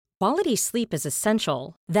Quality sleep is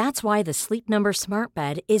essential. That's why the Sleep Number Smart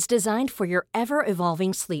Bed is designed for your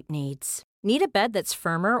ever-evolving sleep needs. Need a bed that's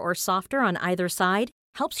firmer or softer on either side?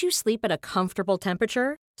 Helps you sleep at a comfortable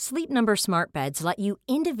temperature? Sleep Number Smart Beds let you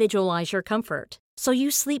individualize your comfort, so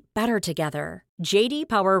you sleep better together. J.D.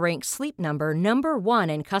 Power ranks Sleep Number number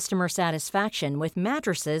 1 in customer satisfaction with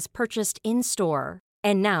mattresses purchased in-store.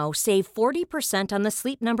 And now, save 40% on the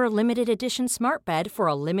Sleep Number Limited Edition Smart Bed for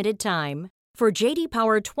a limited time. For J.D.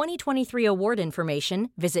 Power 2023 award information,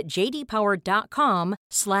 visit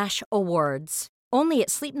jdpower.com/awards. Only at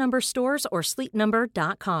Sleep Number stores or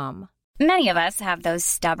sleepnumber.com. Many of us have those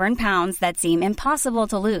stubborn pounds that seem impossible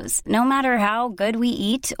to lose, no matter how good we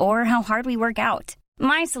eat or how hard we work out.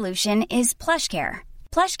 My solution is PlushCare.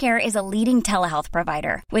 PlushCare is a leading telehealth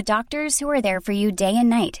provider with doctors who are there for you day and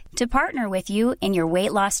night to partner with you in your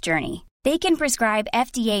weight loss journey. They can prescribe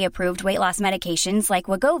FDA-approved weight loss medications like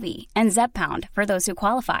Wegovy and Zepbound for those who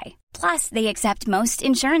qualify. Plus, they accept most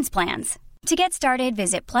insurance plans. To get started,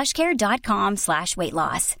 visit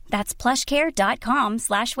plushcare.com/weightloss. That's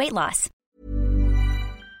plushcare.com/weightloss.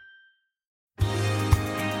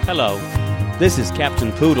 Hello, this is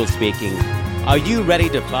Captain Poodle speaking. Are you ready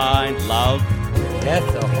to find love? Yes,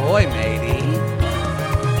 ahoy, matey.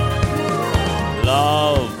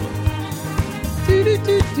 Love.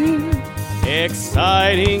 Do-do-do-do.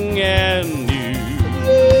 Exciting and new.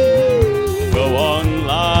 Go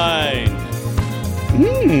online.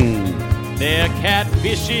 They're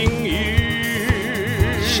catfishing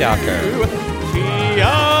you. Shocker.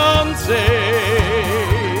 Fiancé.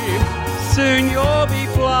 Soon you'll be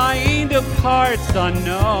flying to parts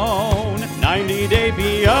unknown. 90-Day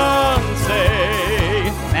Fiancé.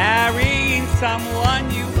 Marrying someone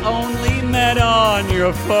you only met on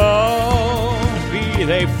your phone. Be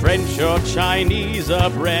they French or Chinese, a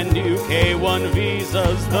brand new K1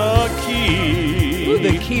 visa's the key. Ooh,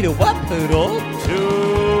 the key to what, Poodle? To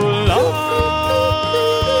love.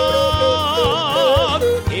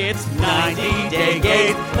 It's 90-Day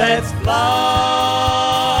Gate. Let's love.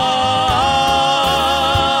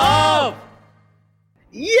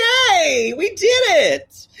 Yay! We did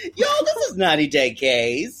it! Y'all, this is 90-Day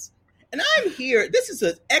Gaze. And I'm here. This is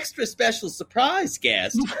an extra special surprise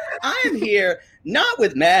guest. I am here not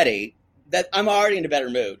with Maddie, that I'm already in a better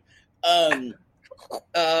mood,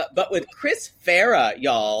 but with Chris Farah,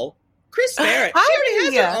 y'all. Chris Farah. She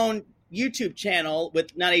already has her own YouTube channel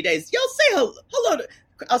with 90 Days. Y'all say hello to.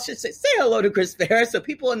 I should say hello to Chris Farah. So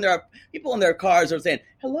people in their cars are saying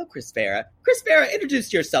hello, Chris Farah. Chris Farah,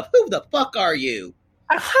 introduce yourself. Who the fuck are you?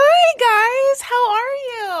 Hi guys, how are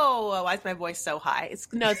you? Why is my voice so high?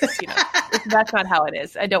 That's not how it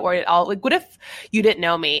is. Don't worry at all. Like, what if you didn't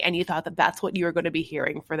know me and you thought that that's what you were going to be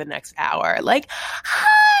hearing for the next hour? Like,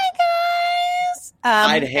 hi guys.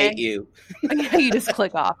 I'd hate you. You just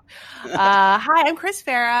click off. Hi, I'm Chris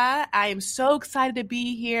Farah. I am so excited to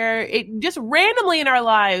be here. It just randomly in our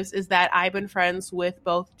lives is that I've been friends with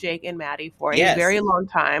both Jake and Maddie for a very long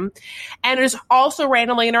time, and there's also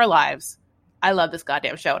randomly in our lives. I love this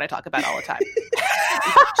goddamn show, and I talk about it all the time.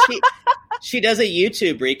 She does a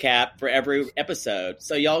YouTube recap for every episode,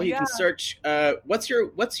 so y'all you can search. What's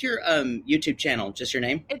your YouTube channel? Just your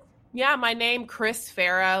name? My name Chris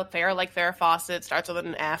Farah. Farah like Farrah Fawcett, starts with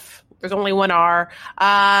an F. There's only one R.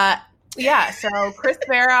 So Chris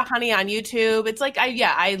Farah, honey, on YouTube. It's like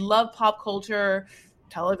I love pop culture.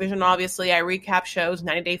 Television, obviously. I recap shows.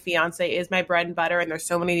 90-Day Fiancé is my bread and butter, and there's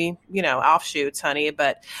so many, offshoots, honey.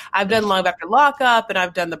 But I've done Love After Lockup, and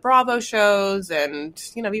I've done the Bravo shows, and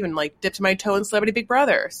I've even dipped my toe in Celebrity Big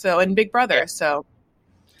Brother. So Big Brother. So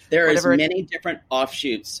there is many different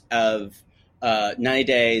offshoots of 90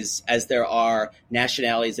 Days as there are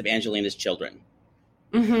nationalities of Angelina's children.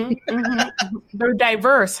 Mm-hmm. They're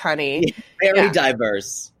diverse, honey. Very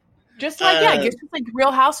diverse. Just like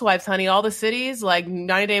Real Housewives, honey. All the cities,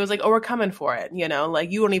 90 Day was like, oh, we're coming for it. You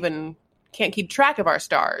can't keep track of our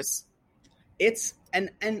stars. It's and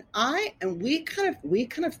we kind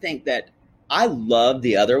of think that I love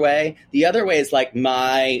The Other Way. The Other Way is like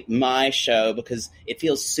my show because it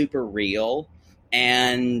feels super real.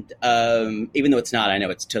 And even though it's not, I know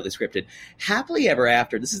it's totally scripted. Happily Ever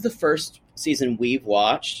After. This is the first season we've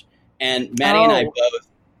watched, and Maddie and I both.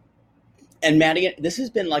 And Maddie, this has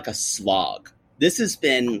been like a slog.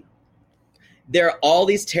 There are all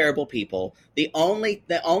these terrible people. The only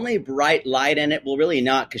bright light in it, well, really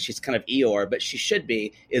not because she's kind of Eeyore, but she should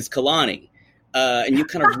be, is Kalani. And you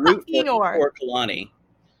kind of root for Kalani.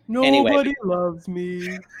 Nobody loves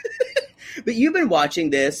me. But you've been watching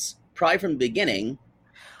this probably from the beginning.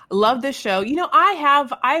 Love this show. You know,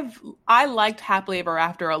 I liked Happily Ever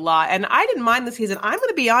After a lot, and I didn't mind the season. I'm going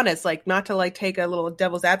to be honest, like, not to like take a little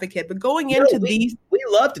devil's advocate, but going into these, we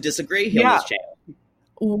love to disagree here on this channel.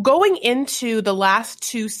 Going into the last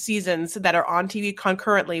 2 seasons that are on TV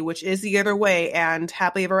concurrently, which is The Other Way and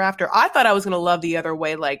Happily Ever After, I thought I was going to love The Other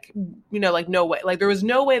Way. Like, you know, like no way. Like there was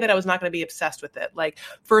no way that I was not going to be obsessed with it. Like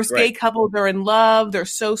first gay couple, they're in love. They're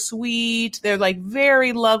so sweet. They're like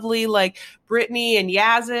very lovely. Like Brittany and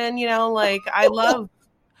Yazin, you know, like I love,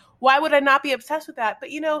 why would I not be obsessed with that?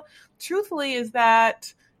 But, you know, truthfully is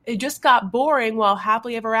that it just got boring while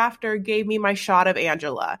Happily Ever After gave me my shot of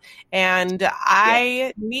Angela. And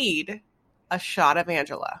I need a shot of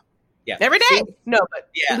Angela. Yeah. Every day. But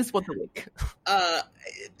at least once a week.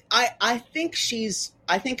 I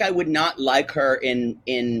think I would not like her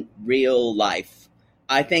in real life.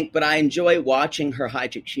 But I enjoy watching her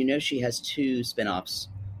hijinks. You know, she has 2 spinoffs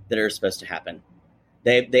that are supposed to happen.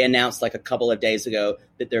 They announced like a couple of days ago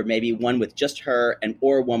that there may be one with just her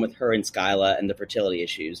or one with her and Skyla and the fertility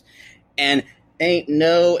issues. And ain't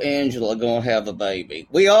no Angela gonna have a baby.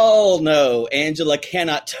 We all know Angela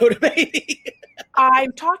cannot tote a baby. I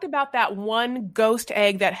talked about that one ghost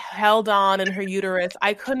egg that held on in her uterus.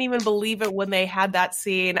 I couldn't even believe it when they had that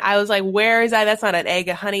scene. I was like, where is that? That's not an egg,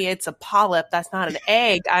 honey. It's a polyp. That's not an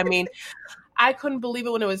egg. I mean, I couldn't believe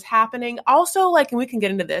it when it was happening. Also, like, and we can get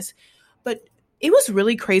into this, but it was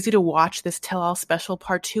really crazy to watch this Tell All Special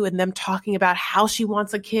Part 2 and them talking about how she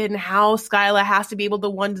wants a kid and how Skyla has to be the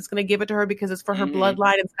one that's going to give it to her because it's for her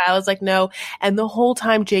bloodline. And Skyla's like, no. And the whole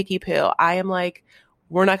time, Jakey Poo, I am like,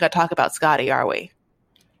 we're not going to talk about Scotty, are we?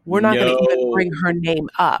 We're not going to even bring her name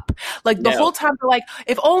up. Like the whole time they're like,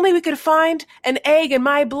 if only we could find an egg in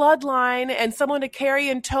my bloodline and someone to carry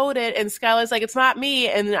and tote it. And Skyla's like, it's not me.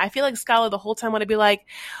 And I feel like Skyla the whole time want to be like,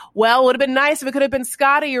 well, it would have been nice if it could have been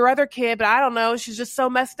Scotty, your other kid, but I don't know. She's just so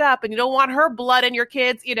messed up and you don't want her blood in your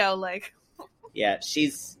kids, you know, like. Yeah,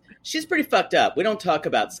 she's pretty fucked up. We don't talk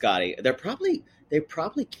about Scotty. They probably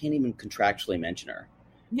can't even contractually mention her.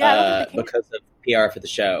 Yeah, because of PR for the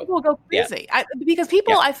show. People will go crazy. Because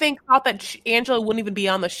people, I think, thought that Angela wouldn't even be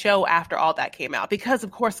on the show after all that came out. Because,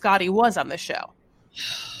 of course, Scotty was on the show.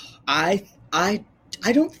 I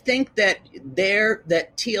don't think that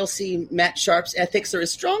TLC Matt Sharp's ethics are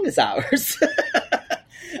as strong as ours.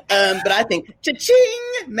 But I think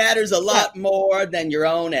cha-ching matters a lot more than your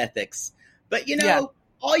own ethics. But, you know,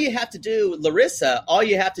 all you have to do, Larissa,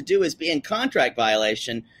 is be in contract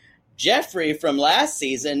violation. Jeffrey from last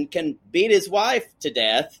season can beat his wife to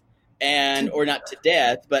death or not to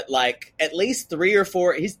death, but like at least 3 or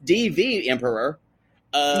 4, he's DV emperor.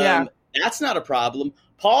 That's not a problem.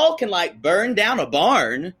 Paul can like burn down a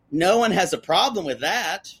barn. No one has a problem with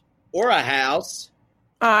that, or a house,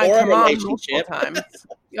 or a relationship.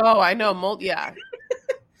 Oh, I know.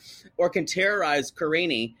 Or can terrorize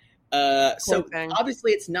Karini. So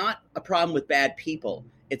obviously it's not a problem with bad people.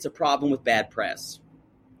 It's a problem with bad press.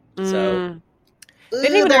 So they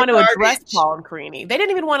didn't even want to address Paul and Karini. They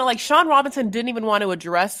didn't even want to, like, Sean Robinson didn't even want to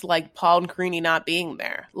address like Paul and Karini not being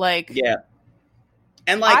there. Like, yeah,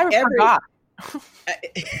 and like I forgot.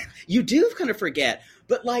 You do kind of forget,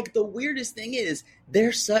 but like the weirdest thing is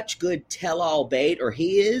they're such good tell-all bait, or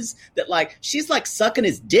he is, that like she's like sucking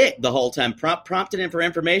his dick the whole time, prompting him for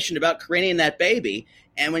information about Karini and that baby.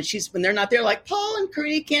 And when they're not there, like Paul and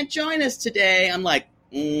Karini can't join us today. I'm like,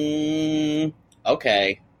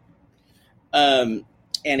 okay.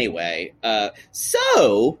 Anyway,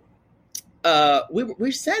 so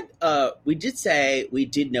we did say we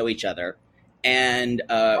did know each other, and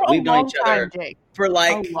we've known each other for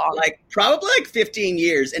like probably like 15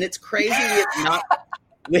 years, and it's crazy. It's not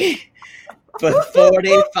for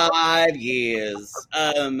 45 years.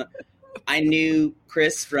 I knew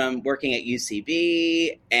Chris from working at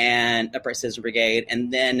UCB and Upright Citizen Brigade,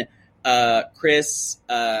 and then Chris,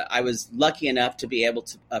 I was lucky enough to be able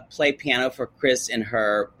to play piano for Chris in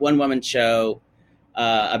her one-woman show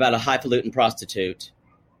about a highfalutin prostitute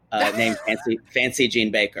named Fancy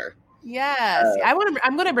Jean Baker. Yes, I'm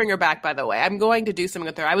going to bring her back. By the way, I'm going to do something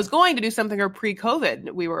with her. I was going to do something with her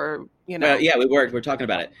pre-COVID. We were, you know, we were talking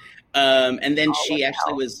about it. And then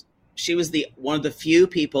she was one of the few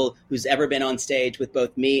people who's ever been on stage with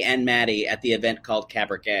both me and Maddie at the event called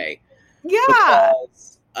Cabaret. Yeah.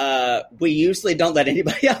 Because we usually don't let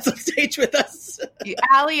anybody else on stage with us.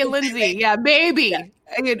 Allie and Lindsay, maybe. Yeah.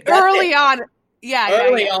 I mean, early on.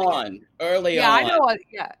 Early on. I know.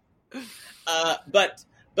 Yeah. But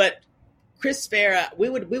Chris Farah, we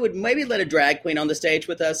would maybe let a drag queen on the stage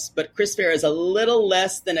with us, but Chris Farah is a little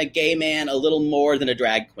less than a gay man, a little more than a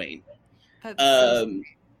drag queen.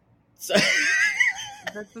 So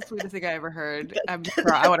That's the sweetest thing I ever heard. I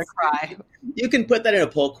want to cry. You can put that in a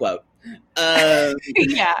pull quote.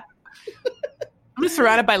 Yeah. I'm just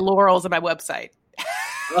surrounded by laurels on my website.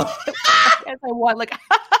 Yes, I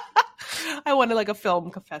wanted like a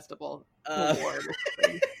film festival award.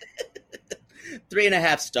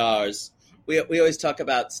 3.5 stars. We always talk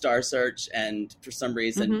about Star Search, and for some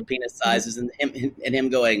reason, penis sizes, and him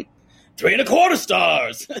going 3.25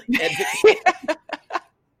 stars.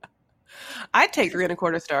 I'd take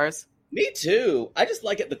 3.25 stars. Me too. I just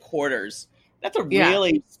like it the quarters. That's a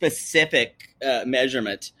really specific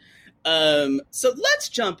measurement. So let's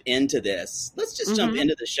jump into this. Let's just jump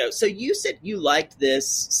into the show. So you said you liked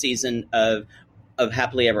this season of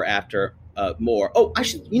Happily Ever After more. Oh,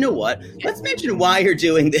 you know what? Let's mention why you're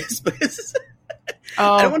doing this, because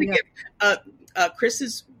I don't want to give Chris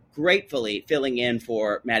is gratefully filling in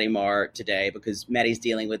for Maddie Marr today, because Maddie's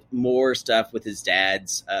dealing with more stuff with his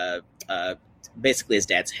dad's basically his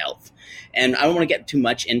dad's health. And I don't want to get too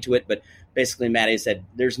much into it, but basically Maddie said,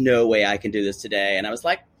 there's no way I can do this today. And I was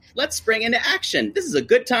like, let's spring into action. This is a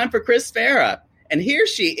good time for Chris Farah. And here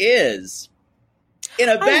she is in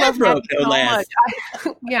a bathrobe, no less.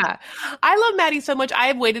 Yeah. I love Maddie so much. I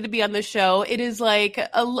have waited to be on the show. It is like,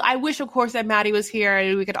 I wish, of course, that Maddie was here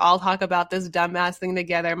and we could all talk about this dumbass thing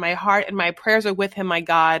together. My heart and my prayers are with him. My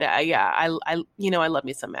God. I love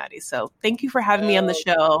me some Maddie. So thank you for having me on the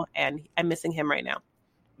show. And I'm missing him right now.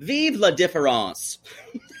 Vive la différence.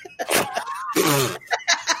 I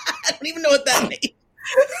don't even know what that means.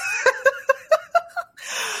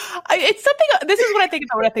 It's something. This is what I think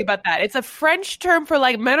about when I think about that. It's a French term for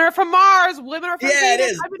like men are from Mars, women are from Venus. Yeah, it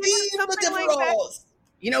is. Something like that.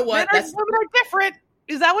 You know what? Women are different.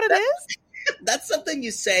 Is that what it is? That's something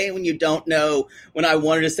you say when you don't know. When I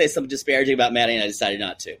wanted to say something disparaging about Maddie, and I decided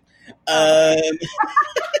not to.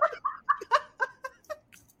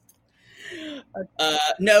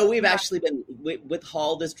 No, we've actually been with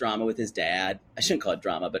Halda's drama with his dad. I shouldn't call it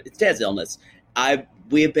drama, but it's dad's illness.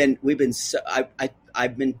 We've been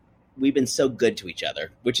so good to each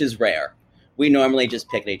other, which is rare. We normally just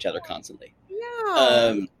pick at each other constantly.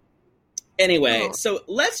 Yeah. Anyway, so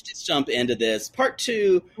let's just jump into this. Part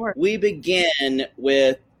 2, we begin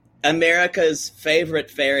with America's favorite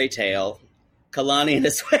fairy tale, Kalani and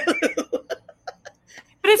Asuelu.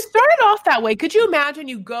 But it started off that way. Could you imagine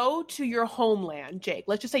you go to your homeland, Jake?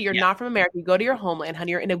 Let's just say you're not from America. You go to your homeland,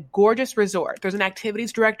 honey. You're in a gorgeous resort. There's an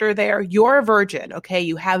activities director there. You're a virgin, okay?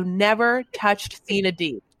 You have never touched Cena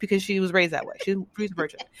D because she was raised that way. She's a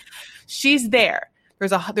virgin. She's there.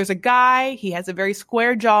 There's a guy. He has a very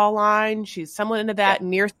square jawline. She's somewhat into that,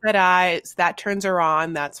 near-set eyes. That turns her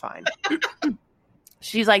on. That's fine.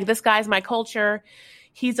 She's like, this guy's my culture.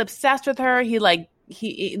 He's obsessed with her.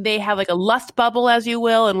 They have like a lust bubble, as you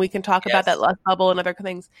will, and we can talk about that lust bubble and other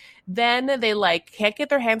things. Then they like can't get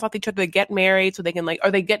their hands off each other. They get married, so they can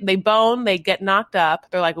they bone, they get knocked up.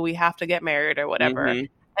 They're like, well, we have to get married or whatever. Mm-hmm.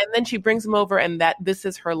 And then she brings him over, and this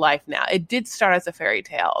is her life now. It did start as a fairy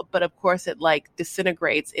tale, but of course it like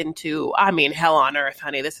disintegrates into, hell on earth,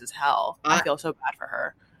 honey. This is hell. I feel so bad for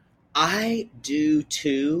her. I do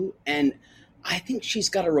too, and I think she's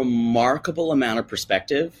got a remarkable amount of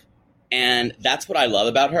perspective. And that's what I love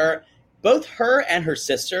about her. Both her and her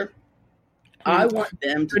sister, I want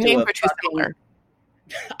them to do a fucking...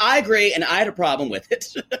 I agree, and I had a problem with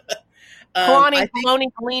it. Kalani,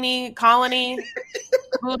 Colony,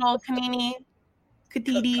 Poodle, Kanini,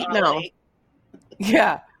 Kadidi. No.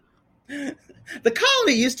 Yeah. The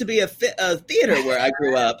Colony used to be a theater where I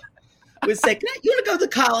grew up. We'd say, you want to go to the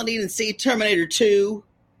Colony and see Terminator 2?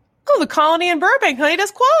 Oh, the Colony in Burbank, honey,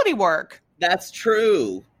 does quality work. That's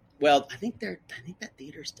true. Well, I think that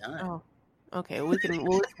theater's done. Oh, okay. We'll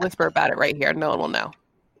whisper about it right here. No one will know.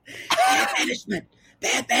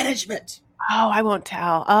 Bad management. Oh, I won't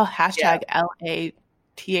tell. Oh, hashtag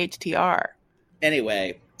LATHTR.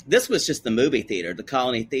 Anyway, this was just the movie theater, the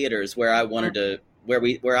Colony Theaters, where I wanted to,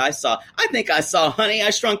 I think I saw Honey,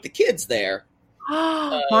 I Shrunk the Kids there.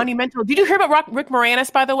 Monumental. Did you hear about Rick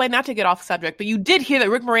Moranis, by the way? Not to get off subject, but you did hear that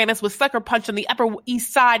Rick Moranis was sucker punched on the Upper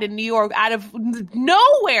East Side in New York out of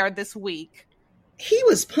nowhere this week. He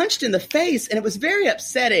was punched in the face, and it was very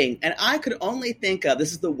upsetting. And I could only think of,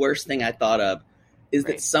 this is the worst thing I thought of, is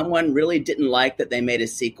that someone really didn't like that they made a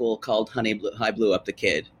sequel called I Blew Up the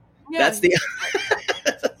Kid. Yeah. That's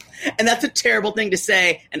and that's a terrible thing to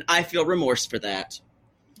say, and I feel remorse for that.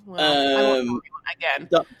 Well, I won't again.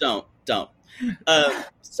 Don't.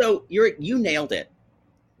 So you nailed it.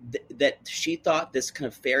 That she thought this kind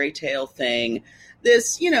of fairy tale thing,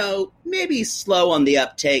 this, maybe slow on the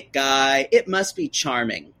uptake guy, it must be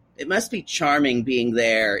charming. It must be charming being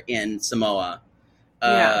there in Samoa.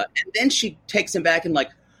 And then she takes him back and like,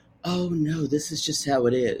 oh no, this is just how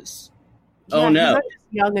it is. Yeah, oh no. He's not just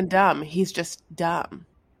young and dumb. He's just dumb.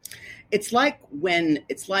 It's like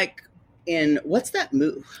in what's that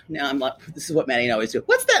movie? Now I'm like, this is what Maddie always do.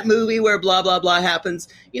 What's that movie where blah blah blah happens?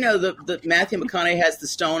 You know, the Matthew McConaughey has the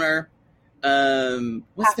stoner.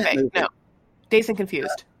 What's that movie? No, Dazed and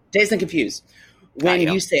Confused. Dazed and Confused. When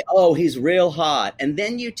you say, "Oh, he's real hot," and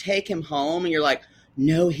then you take him home, and you're like,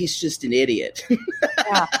 "No, he's just an idiot."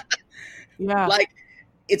 Yeah. Like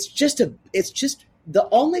it's just the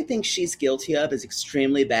only thing she's guilty of is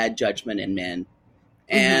extremely bad judgment in men,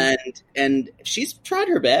 and she's tried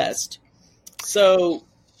her best. So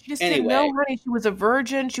she just anyway. didn't know, honey. She was a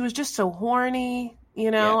virgin. She was just so horny.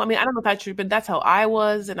 You know, I mean, I don't know if that's true, but that's how I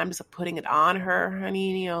was, and I'm just putting it on her,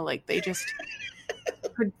 honey. You know, like they just,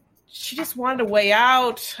 she just wanted a way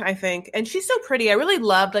out, I think. And she's so pretty. I really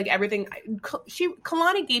loved like everything.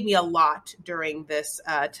 Kalani gave me a lot during this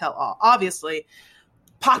tell-all. Obviously,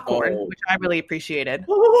 popcorn, which I really appreciated.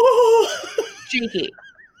 Cheeky.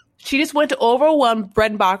 She just went to overwhelm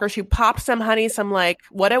Bredenbacher. She popped some honey, some like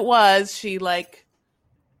what it was. She like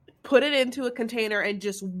put it into a container and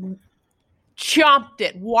just chomped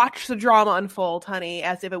it. Watch the drama unfold, honey,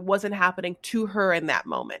 as if it wasn't happening to her in that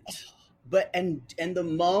moment. But and the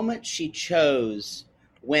moment she chose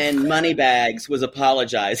when Moneybags was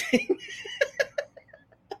apologizing,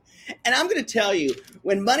 and I'm going to tell you,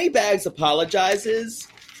 when Moneybags apologizes,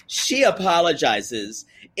 she apologizes.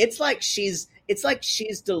 It's like she's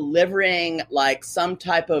delivering like some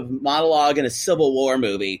type of monologue in a Civil War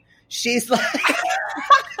movie. She's like,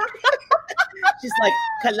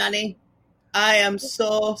 Kalani, I am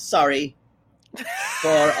so sorry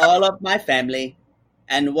for all of my family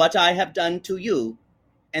and what I have done to you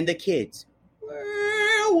and the kids.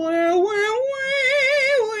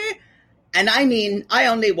 And I mean, I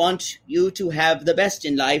only want you to have the best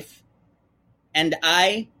in life. And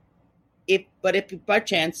if by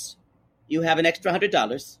chance you have an extra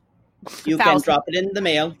 $100, you can drop it in the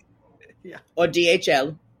mail or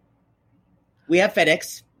DHL. We have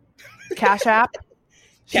FedEx. Cash App.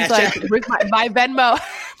 She's like, where's my Venmo?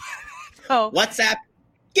 Oh. WhatsApp.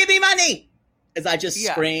 Give me money. As I just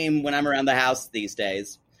scream when I'm around the house these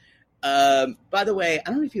days. By the way, I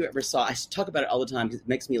don't know if you ever saw, I talk about it all the time because it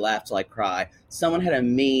makes me laugh till I cry. Someone had a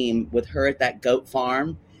meme with her at that goat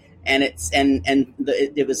farm, and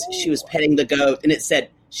she was petting the goat, and it said,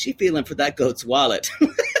 she feeling for that goat's wallet. No,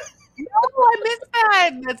 I missed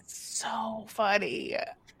that. That's so funny.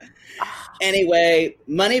 Anyway,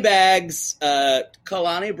 Moneybags,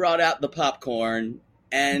 Kalani brought out the popcorn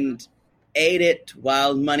and ate it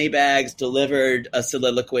while Moneybags delivered a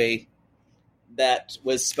soliloquy that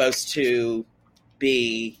was supposed to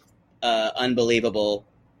be unbelievable.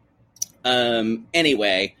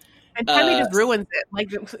 Anyway. And Tammy just ruins it. Like,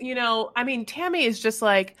 you know, I mean, Tammy is just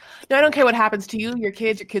like, no, I don't care what happens to you. Your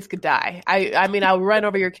kids could die. I mean, I'll run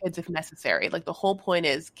over your kids if necessary. Like, the whole point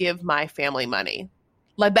is give my family money.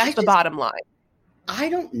 Like, that's the bottom line. I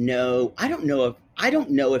don't know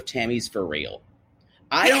if Tammy's for real.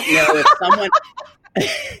 I don't know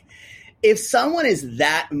if someone is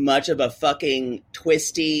that much of a fucking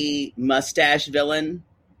twisty mustache villain.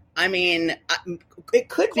 I mean, it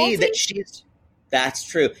could be that she's. That's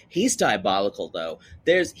true. He's diabolical, though.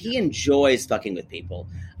 He enjoys fucking with people.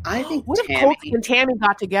 I think. What if Colty and Tammy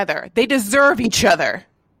got together? They deserve each other.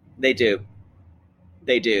 They do.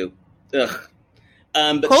 Ugh.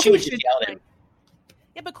 But Colty she would just yell at him.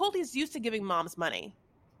 Yeah, but Colty's used to giving moms money.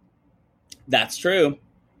 That's true.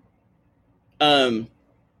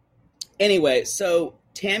 Anyway, so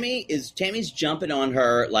Tammy's jumping on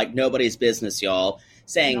her like nobody's business, y'all,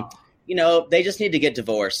 saying, you know, they just need to get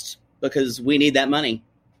divorced because we need that money.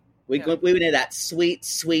 We need that sweet,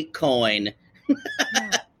 sweet coin.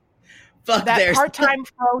 Fuck that part-time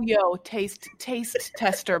froyo taste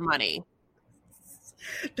tester money.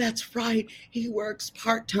 That's right. He works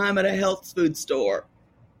part-time at a health food store.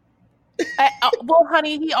 Well,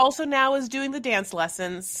 honey, he also now is doing the dance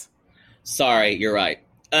lessons. Sorry, you're right.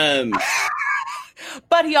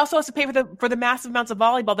 But he also has to pay for the massive amounts of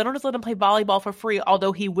volleyball. They don't just let him play volleyball for free,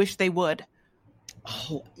 although he wished they would.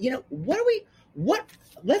 Oh, you know,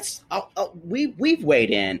 we've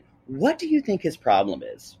weighed in. What do you think his problem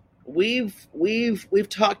is? We've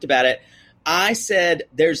talked about it. I said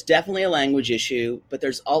there's definitely a language issue, but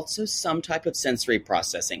there's also some type of sensory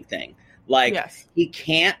processing thing. Like, he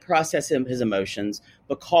can't process his emotions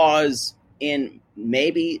because in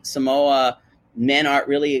maybe Samoa, men aren't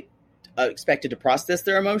really expected to process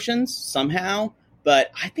their emotions somehow.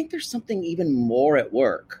 But I think there's something even more at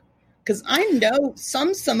work. Because I know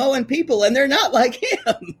some Samoan people, and they're not like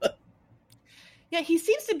him. Yeah, he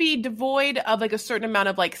seems to be devoid of like a certain amount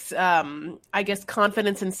of like, I guess,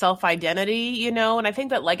 confidence and self-identity, and I think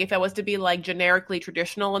that like if I was to be like generically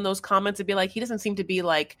traditional in those comments, it'd be like he doesn't seem to be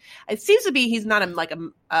like. It seems to be he's not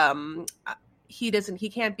he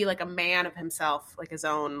can't be like a man of himself, like his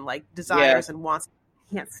own like desires and wants.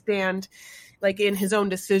 He can't stand like in his own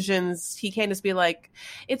decisions. He can't just be like.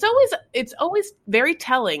 It's always very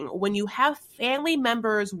telling when you have family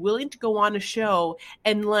members willing to go on a show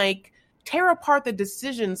and like tear apart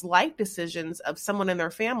the life decisions of someone in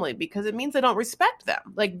their family, because it means they don't respect them.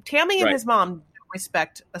 Like Tammy and his mom don't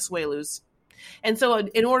respect Asuelu's. And so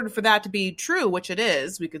in order for that to be true, which it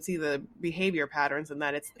is, we could see the behavior patterns and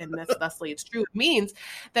that's thusly it's true. It means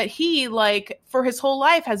that he like for his whole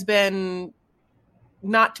life has been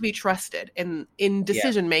not to be trusted in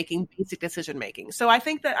decision making, basic decision making. So I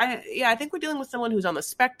think that I think we're dealing with someone who's on the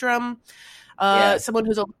spectrum. Someone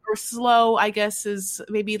who's a little slow, I guess, is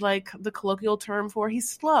maybe like the colloquial term for he's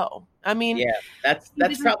slow. I mean, that's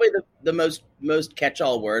probably the most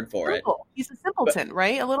catch-all word for it. He's a simpleton,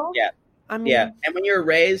 right? A little. Yeah. I mean, and when you're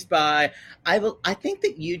raised by, I think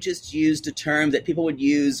that you just used a term that people would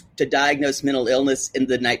use to diagnose mental illness in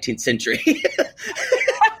the 19th century.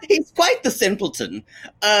 He's quite the simpleton.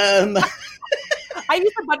 I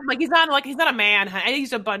used a bunch, like he's not a man. I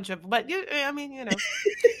used a bunch of, but I mean, Yeah,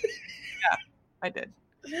 I did.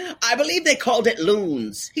 I believe they called it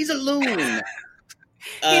loons. He's a loon.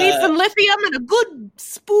 He needs some lithium and a good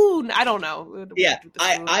spoon. I don't know. Yeah,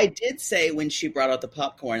 I did say when she brought out the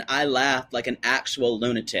popcorn, I laughed like an actual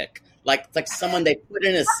lunatic. Like someone they put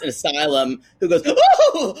in an asylum who goes, woo,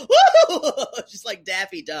 woo, just like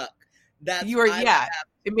Daffy Duck.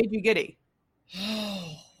 It made you giddy.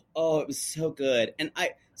 Oh, it was so good. And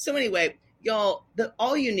so anyway, y'all,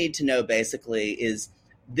 all you need to know basically is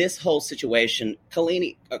this whole situation,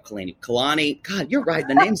 Kalani, God, you're right.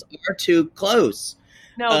 The names are too close.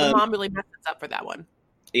 No, the mom really messed us up for that one.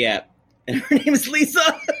 Yeah. And her name is Lisa.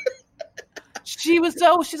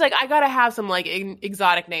 She's like, I got to have some like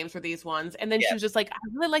exotic names for these ones. And then she was just like, I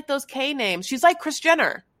really like those K names. She's like Kris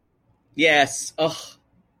Jenner. Yes. Oh.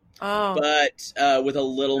 But with a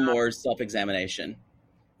little more self-examination.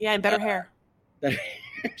 Yeah, and better hair.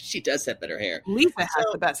 She does have better hair. Lisa has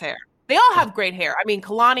the best hair. They all have great hair. I mean,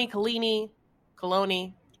 Kalani,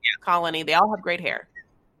 Colony, they all have great hair.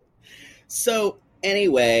 So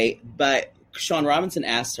anyway, but Sean Robinson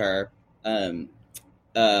asked her,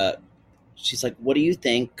 she's like, what do you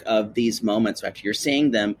think of these moments after you're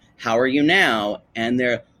seeing them? How are you now? And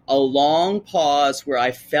there a long pause where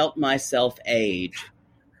I felt myself age.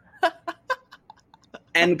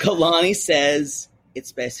 And Kalani says,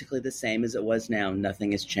 it's basically the same as it was now.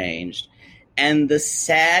 Nothing has changed. And the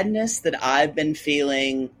sadness that I've been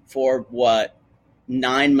feeling for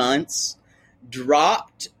 9 months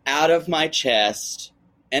dropped out of my chest.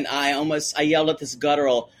 And I yelled at this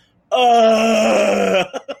guttural, because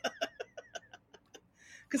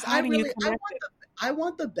I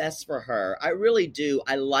want the best for her. I really do.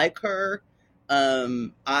 I like her.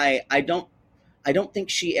 I don't think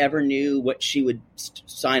she ever knew what she would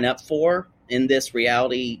sign up for in this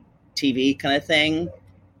reality TV kind of thing.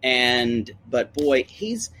 But boy,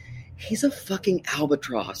 he's a fucking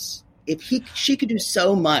albatross. She could do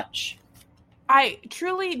so much. I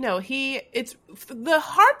truly know it's the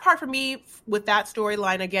hard part for me with that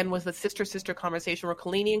storyline again was the sister conversation where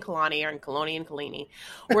Kalani and Kalani and Kalani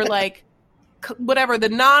were like, whatever, the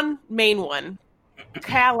non-main one. It's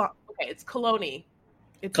Kalani.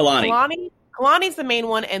 It's Kalani. Kalani's the main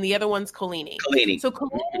one, and the other one's Kalani. So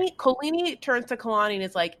Kalani turns to Kalani and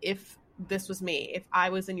is like, if this was me, if I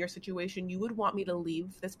was in your situation, you would want me to leave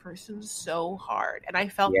this person so hard. And I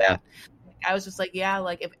felt that. I was just like,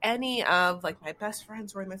 if any of like my best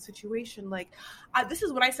friends were in that situation, this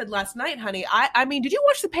is what I said last night, honey. I mean, did you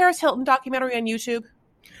watch the Paris Hilton documentary on YouTube?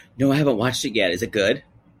 No, I haven't watched it yet. Is it good?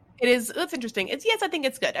 It is. It's interesting. Yes, I think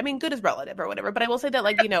it's good. I mean, good is relative or whatever. But I will say that,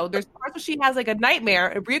 there's parts where she has like a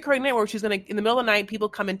nightmare, a reoccurring nightmare where she's in the middle of the night, people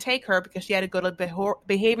come and take her because she had to go to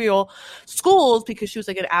behavioral schools because she was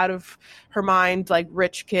like an out of her mind, like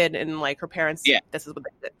rich kid, and like her parents. Yeah. This is what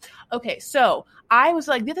they did. Okay, so I was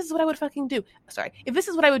like, this is what I would fucking do. Sorry, if this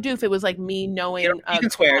is what I would do if it was like me knowing. You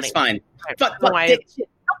can swear. It's fine.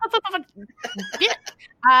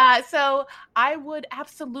 So I would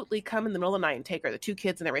absolutely come in the middle of the night and take her, the two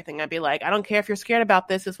kids and everything. I'd be like, I don't care if you're scared about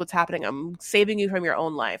this. This is what's happening. I'm saving you from your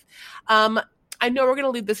own life. I know we're going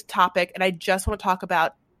to leave this topic, and I just want to talk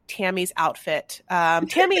about Tammy's outfit.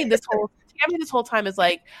 Tammy Tammy this whole time is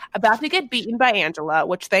like about to get beaten by Angela,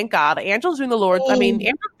 which thank God. Angela's doing the Lord's. I mean,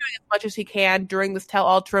 Angela's doing as much as he can during this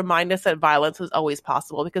tell-all to remind us that violence is always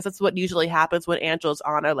possible, because that's what usually happens when Angela's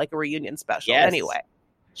on a reunion special. Yes. Anyway.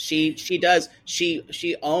 She does. She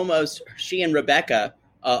and Rebecca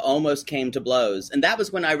almost came to blows. And that was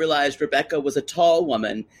when I realized Rebecca was a tall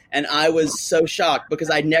woman, and I was so shocked because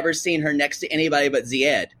I'd never seen her next to anybody but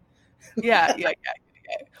Zied. Yeah.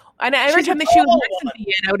 And every time she was next to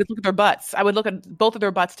Zied, I would just look at their butts. I would look at both of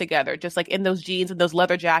their butts together, just like in those jeans and those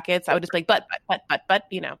leather jackets. I would just be like, butt,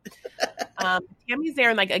 you know. Tammy's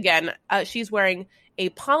there, and again, she's wearing a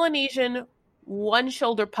Polynesian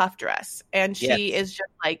one-shoulder puff dress, and she is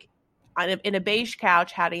just in a beige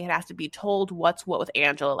couch. Hattie has to be told what's what with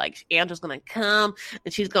Angela. Like, Angela's going to come,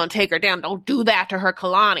 and she's going to take her down. Don't do that to her,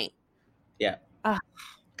 Kalani. Yeah.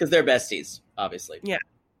 Because they're besties, obviously. Yeah.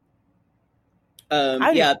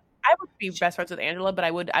 I would be best friends with Angela, but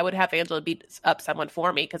I would have Angela beat up someone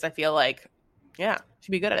for me, because I feel like,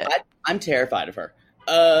 she'd be good at it. I'm terrified of her.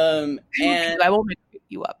 And I won't make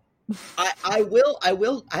you up. I will. I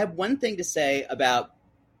have one thing to say about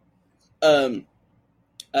Kolini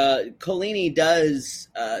does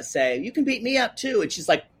say, you can beat me up too. And she's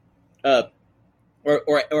like,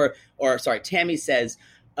 sorry, Tammy says,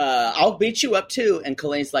 I'll beat you up too. And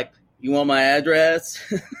Kolini's like, you want my address?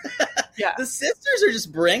 Yeah. The sisters are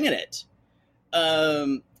just bringing it.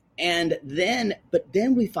 And then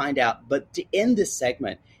we find out, but to end this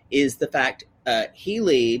segment is the fact he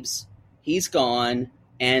leaves, he's gone,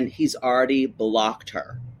 and he's already blocked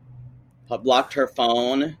her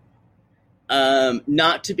phone.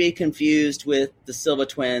 Not to be confused with the Silva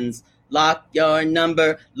twins. Lock your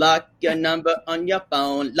number on your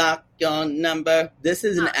phone, lock your number. This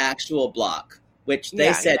is an actual block, which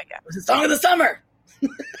they said was the song of the summer.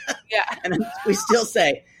 Yeah. And we still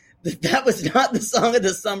say that was not the song of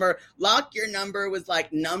the summer. Lock Your Number was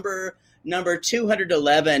number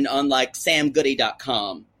 211 on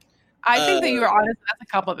samgoody.com. I think that you were honest. That's a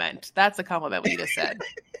compliment. That's a compliment what you just said.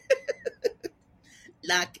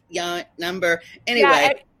 Lock your number.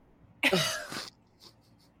 Anyway.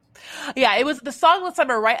 Yeah, it was the song of the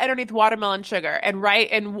summer right underneath Watermelon Sugar, and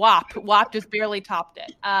WAP just barely topped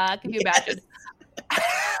it. Can you imagine?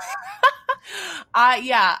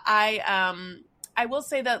 I will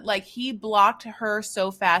say that he blocked her so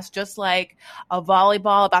fast, just like a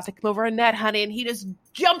volleyball about to come over a net, honey, and he just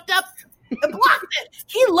jumped up and blocked it.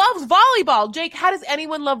 He loves volleyball. Jake, how does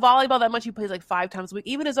anyone love volleyball that much? He plays 5 times a week.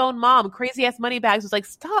 Even his own mom, crazy ass Moneybags, was like,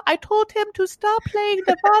 stop. I told him to stop playing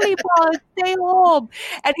the volleyball and stay home.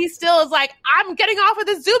 And he still is like, I'm getting off of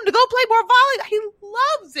the Zoom to go play more volleyball. He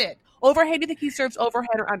loves it. Overhand, do you think he serves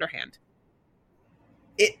overhand or underhand?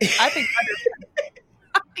 I think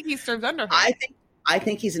he serves underhand. I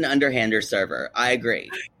think he's an underhander server. I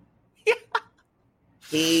agree. Yeah.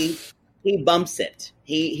 He bumps it.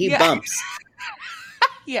 He bumps.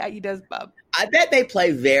 Yeah, he does bump. I bet they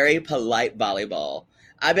play very polite volleyball.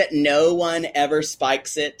 I bet no one ever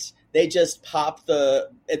spikes it. They just pop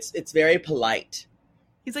it's very polite.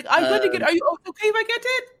 He's like, I'm going to get, are you okay if I get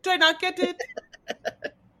it? Do I not get it?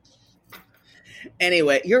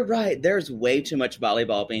 Anyway, you're right. There's way too much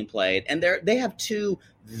volleyball being played. And they have 2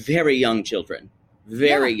 very young children.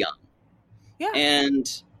 Very young. Yeah.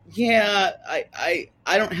 And I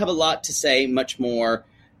don't have a lot to say much more.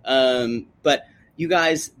 But you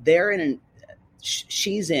guys,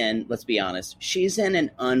 she's in, let's be honest, she's in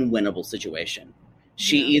an unwinnable situation.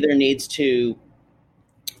 She either needs to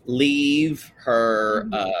leave her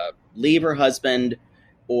husband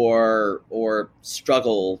or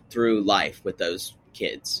struggle through life with those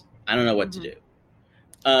kids. I don't know what to do.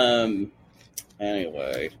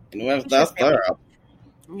 Anyway, that's there.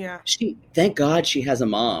 Yeah. Thank God she has a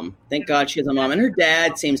mom. And her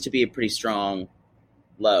dad seems to be a pretty strong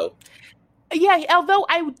low. Yeah, although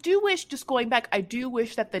I do wish, just going back, I do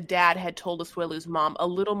wish that the dad had told Asuelu's mom a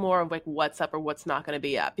little more of what's up or what's not going to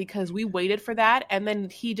be up, because we waited for that, and then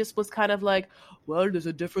he just was kind of like, well, there's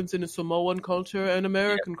a difference in a Samoan culture and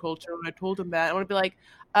American culture, and I told him that. I want to be like,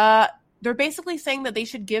 they're basically saying that they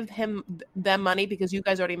should give them money because you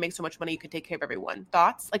guys already make so much money you can take care of everyone.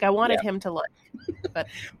 Thoughts? I wanted him to look. But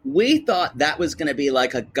we thought that was going to be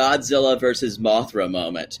like a Godzilla versus Mothra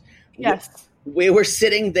moment. Yes. We were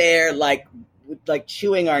sitting there like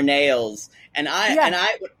chewing our nails, and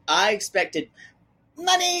I expected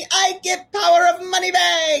money. I get power of money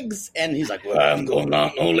bags, and he's like, "Well, I'm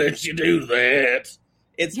not gonna let you do that."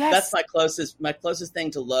 That's my closest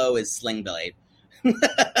thing to low is Sling Blade.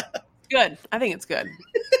 Good. I think it's good.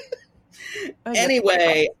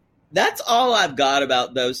 Anyway, that's all I've got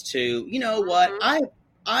about those 2. You know what?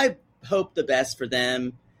 I hope the best for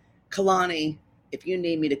them. Kalani, if you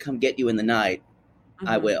need me to come get you in the night,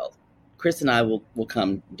 I will. Chris and I will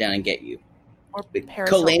come down and get you. Or Paris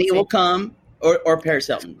Kalani Hilton. will come, or Paris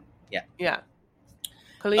Hilton. Yeah. Yeah.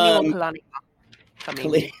 Kalani will Kalani.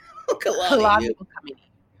 Kalani Kalani will come.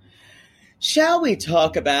 Shall we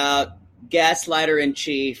talk about gaslighter in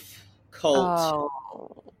chief, Colt?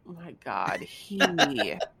 Oh my God,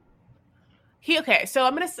 okay. So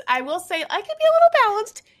I will say I can be a little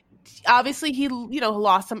balanced. Obviously, he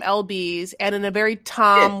lost some lbs, and in a very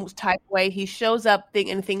Tom type way, he shows up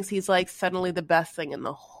and thinks he's like suddenly the best thing in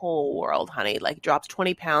the whole world, honey. Like drops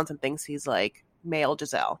 20 pounds and thinks he's like male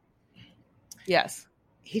Giselle. Yes,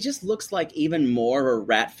 he just looks like even more of a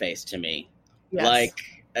rat face to me. Yes. Like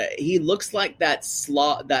he looks like that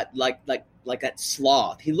sloth, that like that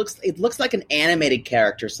sloth. It looks like an animated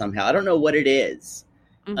character somehow. I don't know what it is.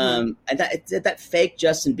 And that fake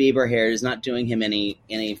Justin Bieber hair is not doing him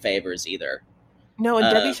any favors either. No, and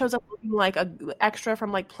Debbie shows up looking like an extra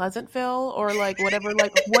from like Pleasantville or like whatever.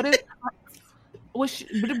 Like, where did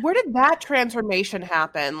that transformation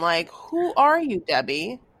happen? Like, who are you,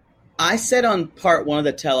 Debbie? I said on part one of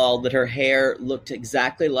the tell-all that her hair looked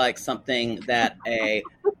exactly like something that a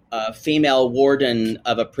female warden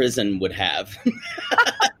of a prison would have.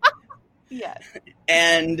 Yes.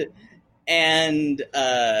 It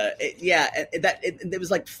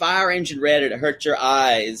was like fire engine red. It hurt your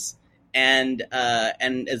eyes, and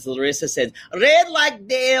as Larissa said, red like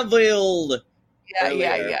devil.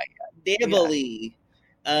 Yeah. Devilly.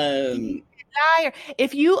 Liar.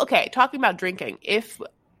 Talking about drinking, if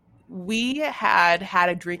we had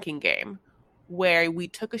a drinking game where we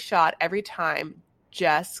took a shot every time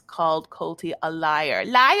Jess called Colty a liar, boy,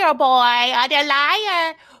 a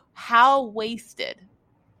liar, how wasted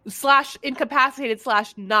 / incapacitated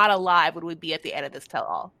 / not alive would we be at the end of this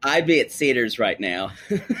tell-all? I'd be at Cedars right now.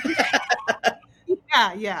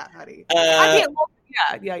 yeah, honey. I'd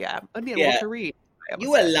be at Walter Reed.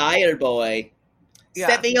 You a liar, boy. Yeah.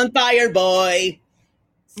 Set me on fire, boy.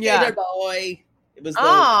 Skater boy. It was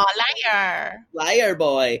liar. Liar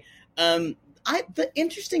boy. The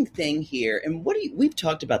interesting thing here, and we've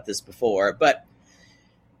talked about this before, but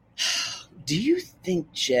do you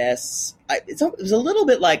think Jess, it was a little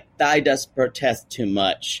bit like Thigh Dust Protest Too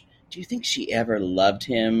Much. Do you think she ever loved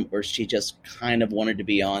him, or she just kind of wanted to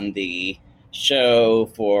be on the show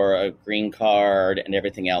for a green card and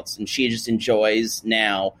everything else, and she just enjoys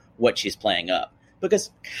now what she's playing up?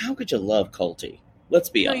 Because how could you love Colty? Let's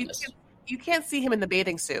be honest. You can't see him in the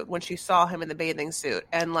bathing suit when she saw him in the bathing suit,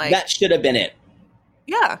 and like that should have been it.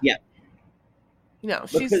 Yeah. No,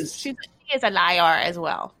 she is a liar as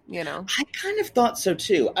well. I kind of thought so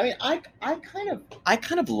too. I mean, I kind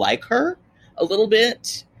of like her a little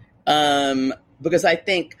bit because I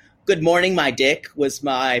think "Good morning, my dick" was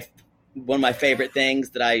one of my favorite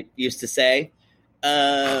things that I used to say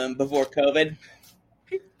before COVID.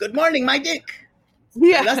 Good morning, my dick.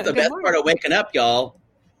 Yeah, and that's the best part of waking up, y'all.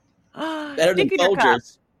 Better than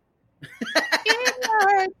Folgers.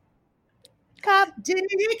 Cup. Dick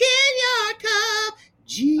in your cup.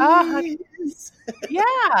 Jeez. Yeah.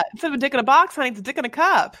 Instead of a dick in a box, honey, it's a dick in a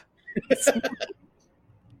cup. You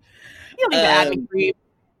don't need to add me cream.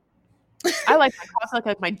 I like my coffee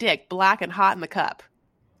like my dick, black and hot in the cup.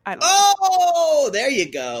 There you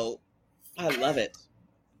go. I love it.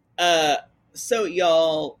 So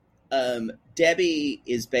y'all, Debbie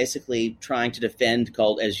is basically trying to defend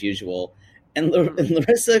Colt as usual, and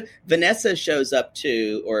Vanessa shows up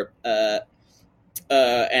too,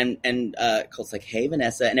 and Colt's like, "Hey,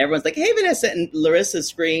 Vanessa," and everyone's like, "Hey, Vanessa," and Larissa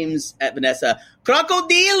screams at Vanessa,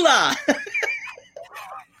 "Crocodila!"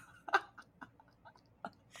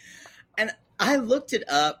 And I looked it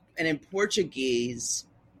up, and in Portuguese,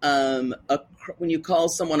 when you call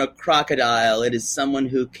someone a crocodile, it is someone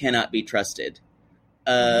who cannot be trusted.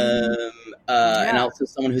 And also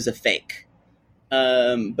someone who's a fake.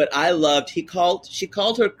 But I loved, she called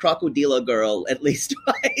her Crocodila girl at least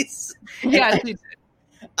twice. Yeah, she did.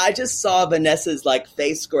 I just saw Vanessa's like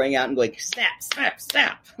face going out and going, snap, snap,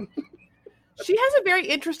 snap. She has a very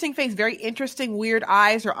interesting face, very interesting, weird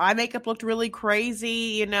eyes. Her eye makeup looked really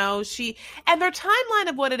crazy, and their timeline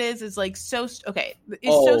of what it is like so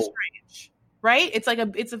strange, right? It's like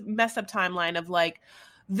it's a messed up timeline of like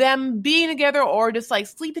them being together or just like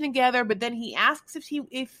sleeping together, but then he asks if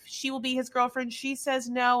she will be his girlfriend. She says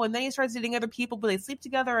no, and then he starts dating other people, but they sleep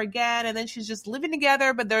together again, and then she's just living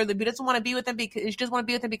together, but he doesn't want to be with them because she doesn't want to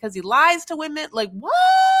be with him because he lies to women. Like, what?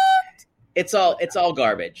 It's all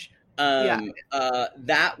garbage. That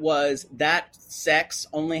sex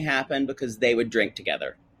only happened because they would drink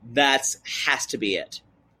together. Has to be it.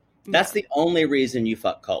 That's the only reason you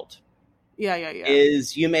fuck Colt. Yeah.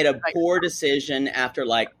 is you made a poor decision after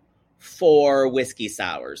like 4 whiskey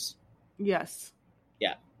sours. Yes.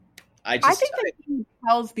 Yeah. I think that he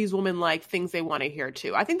tells these women like things they want to hear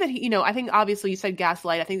too. I think that he, I think obviously you said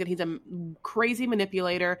gaslight. I think that he's a crazy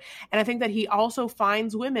manipulator. And I think that he also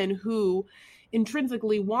finds women who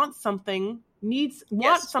intrinsically want something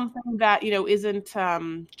that, isn't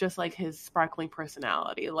just like his sparkling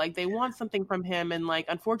personality. Like they want something from him. And like,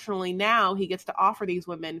 unfortunately now he gets to offer these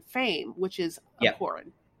women fame, which is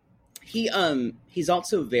abhorrent. He's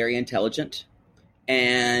also very intelligent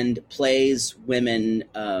and plays women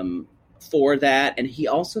for that. And he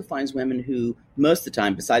also finds women who most of the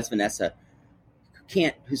time, besides Vanessa,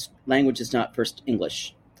 whose language is not first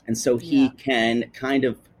English. And so he can kind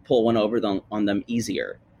of pull one over on them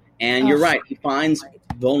easier. And you're right. He finds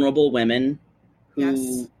vulnerable women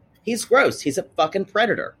who he's gross. He's a fucking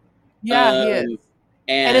predator. Yeah, he is.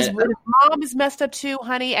 And his mom is messed up too,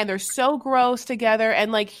 honey, and they're so gross together.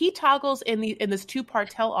 And like he toggles in this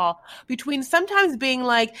 2-part tell-all between sometimes being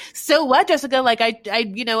like, "So what, Jessica? Like I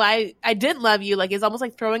didn't love you." Like it's almost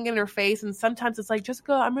like throwing it in her face. And sometimes it's like,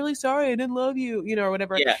 "Jessica, I'm really sorry, I didn't love you," or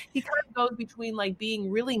whatever. Yeah. He kind of goes between like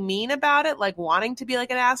being really mean about it, like wanting to be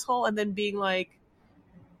like an asshole, and then being like,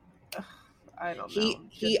 I don't know.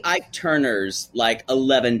 He Ike Turners like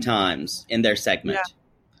 11 times in their segment. Yeah.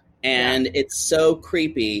 And it's so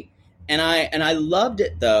creepy. And I loved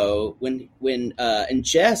it though when and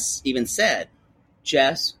Jess even said,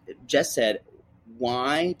 Jess said,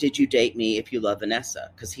 "Why did you date me if you love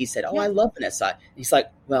Vanessa?" Because he said, I love Vanessa. And he's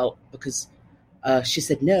like, well, because she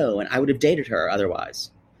said no, and I would have dated her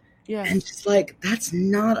otherwise. Yeah. And she's like, that's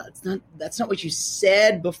not what you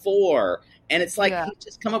said before. And it's like he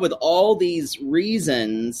just come up with all these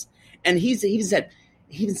reasons. And he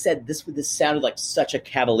even said this sounded like such a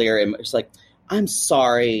cavalier. It's like, I'm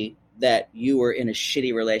sorry that you were in a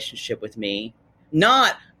shitty relationship with me.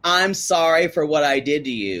 Not, I'm sorry for what I did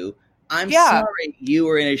to you. I'm sorry you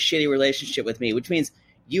were in a shitty relationship with me, which means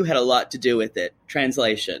you had a lot to do with it.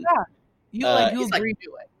 Translation. Yeah. You agreed to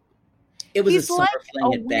it. It was He's a like a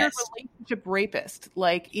weird relationship rapist.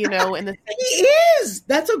 Like, in the He is.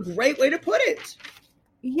 That's a great way to put it.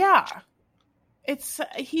 Yeah. It's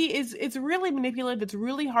really manipulative. It's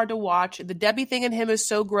really hard to watch. The Debbie thing in him is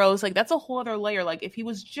so gross. Like that's a whole other layer. Like if he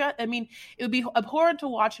was it would be abhorrent to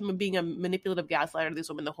watch him being a manipulative gaslighter to these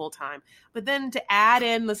women the whole time. But then to add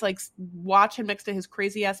in this, like watch him next to his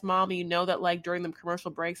crazy ass mom, and that like during them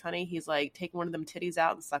commercial breaks, honey, he's like taking one of them titties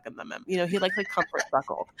out and sucking them in. He like comfort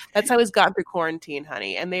suckle. That's how he's gotten through quarantine,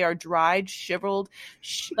 honey. And they are dried, shriveled.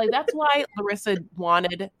 Like that's why Larissa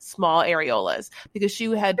wanted small areolas, because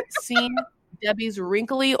she had seen Debbie's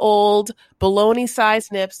wrinkly old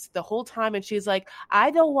baloney-sized nips the whole time, and she's like,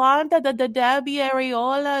 I don't want the Debbie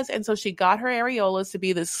areolas, and so she got her areolas to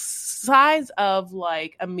be the size of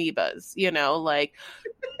like amoebas, like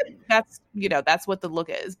that's what the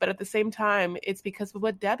look is. But at the same time, it's because of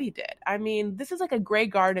what Debbie did. I mean, this is like a Grey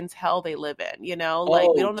Gardens hell they live in, like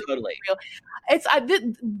we don't know totally. It's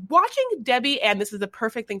watching Debbie, and this is the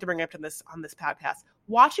perfect thing to bring up on this podcast.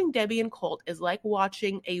 Watching Debbie and Colt is like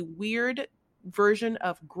watching a weird version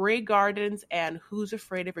of Grey Gardens and Who's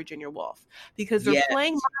Afraid of Virginia Woolf, because they're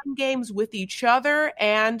playing mind games with each other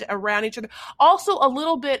and around each other. Also a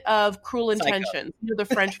little bit of Cruel Intentions, the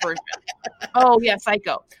French version. Oh yeah,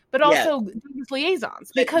 Psycho. But also these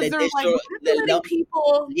liaisons, because they're like manipulating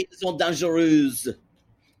people. Liaisons dangereuses.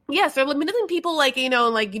 Yes, they're manipulating people like,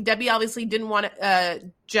 like Debbie obviously didn't want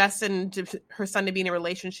Jess and her son to be in a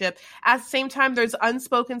relationship. At the same time, there's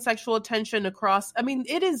unspoken sexual attention across. I mean,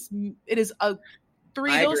 it is those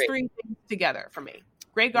three things together for me.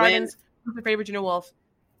 Grey Gardens, Who's Afraid of Virginia Woolf,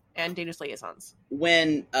 and Dangerous Liaisons.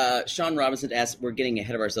 When Sean Robinson asked, we're getting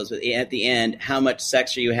ahead of ourselves, but at the end, how much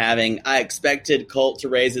sex are you having? I expected Colt to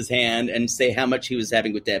raise his hand and say how much he was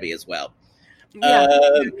having with Debbie as well. Yeah.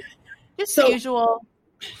 Just the usual.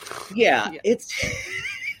 Yeah, it's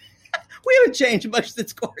we haven't changed much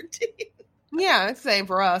since quarantine. Yeah, same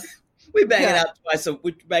for us. We bang it out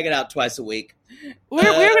twice a week. We're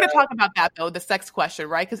going to talk about that though, the sex question,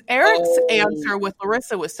 right? Because Eric's answer with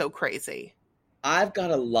Larissa was so crazy. I've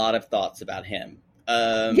got a lot of thoughts about him.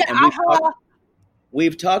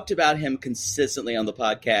 We've talked about him consistently on the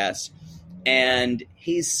podcast, and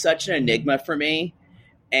he's such an enigma for me,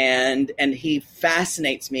 and he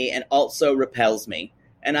fascinates me and also repels me.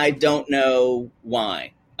 And I don't know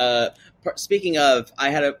why. Speaking of,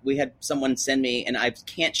 we had someone send me, and I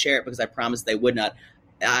can't share it because I promised they would not.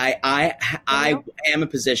 I am a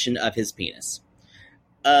position of his penis.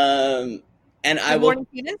 And good morning,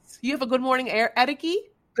 penis. You have a good morning, Eric.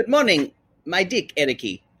 Good morning, my dick,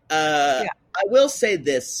 Eric. I will say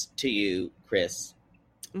this to you, Chris.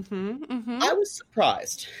 I was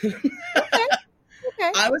surprised. Okay.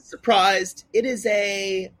 I was surprised. It is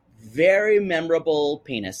a very memorable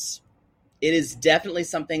penis. It is definitely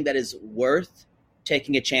something that is worth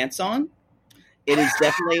taking a chance on. It is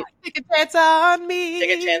definitely take a chance on me.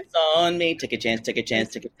 Take a chance on me. Take a chance. Take a chance.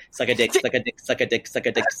 Take a suck a dick. Suck a dick. Suck a dick. Suck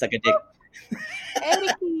a dick. Suck a dick.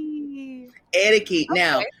 Etiquette.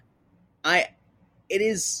 Now, it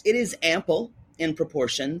is ample in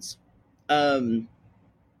proportions. There's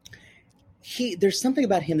something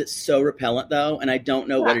about him that's so repellent, though, and I don't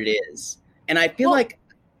know what it is. And I feel like,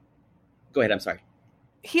 go ahead. I'm sorry.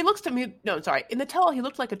 He looks to me. No, sorry. In the tell, he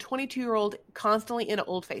looked like a 22-year-old constantly in an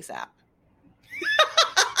Old Face app.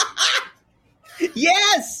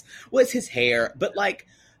 Yes, was his hair, but like,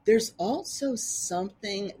 there's also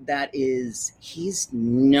something that he's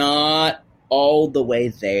not all the way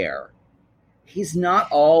there. He's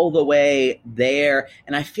not all the way there,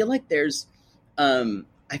 and I feel like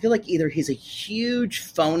I feel like either he's a huge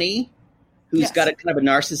phony who's got a kind of a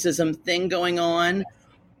narcissism thing going on,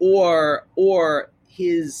 or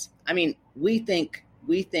his. I mean, we think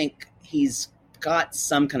he's got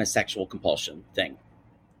some kind of sexual compulsion thing.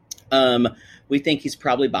 We think he's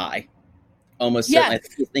probably bi, almost certainly. I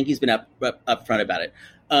think he's been up front about it.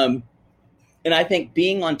 And I think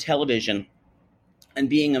being on television and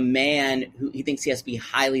being a man who he thinks he has to be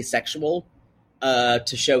highly sexual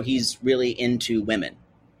to show he's really into women.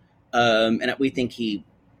 And we think he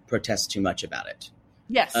protests too much about it.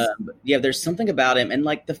 Yes. There's something about him. And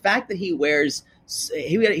like the fact that he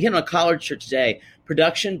had on a collared shirt today.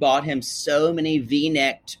 Production bought him so many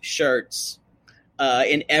V-necked shirts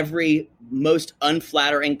in every most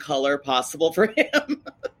unflattering color possible for him.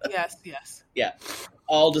 Yes. Yeah.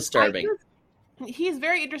 All disturbing. He's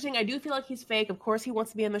very interesting. I do feel like he's fake. Of course, he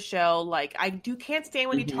wants to be on the show. Like, can't stand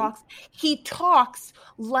when he talks. He talks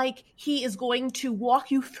like he is going to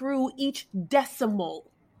walk you through each decimal.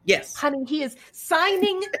 Yes. Honey, he is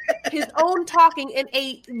signing his own talking in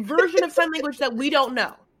a version of sign language that we don't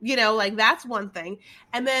know. You know, like that's one thing.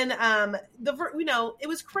 And then, it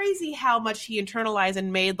was crazy how much he internalized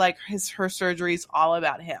and made like her surgeries all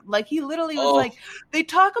about him. Like he literally was like, they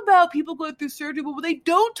talk about people going through surgery, but what they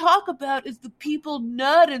don't talk about is the people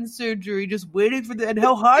not in surgery, just waiting for them and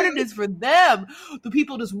how hard it is for them. The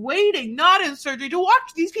people just waiting, not in surgery, to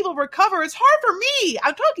watch these people recover. It's hard for me.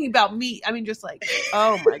 I'm talking about me. I mean, just like,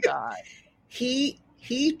 oh my God.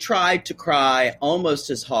 He tried to cry almost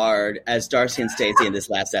as hard as Darcy and Stacey in this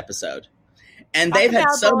last episode. And they've had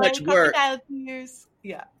so much work.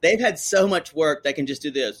 Yeah. They've had so much work they can just do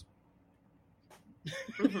this.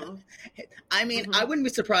 I mean, I wouldn't be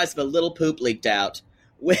surprised if a little poop leaked out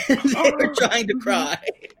when they were trying to cry.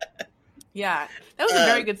 Yeah. That was a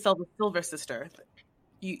very good Silver Sister.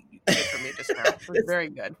 You did it for me just now. It was very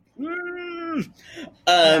good.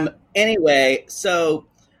 Anyway, so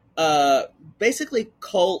basically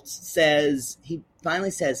Colt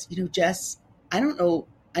finally says, Jess, I don't know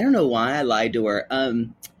why I lied to her.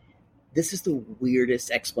 This is the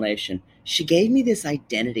weirdest explanation. She gave me this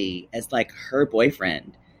identity as like her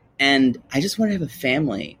boyfriend, and I just want to have a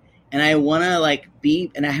family, and I want to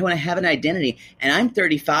and I want to have an identity, and I'm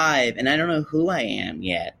 35 and I don't know who I am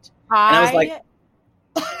yet. And I was like,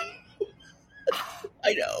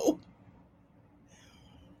 I know.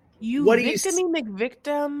 What victimy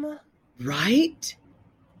McVictim. Right?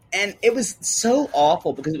 And it was so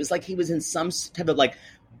awful because it was like he was in some type of like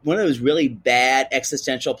one of those really bad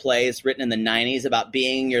existential plays written in the 90s about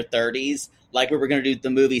being in your 30s, like we were going to do the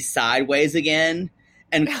movie Sideways again.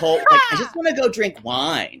 And Colt, like, I just want to go drink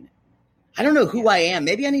wine. I don't know who I am.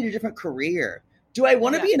 Maybe I need a different career. Do I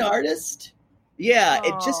want to be an artist? Yeah,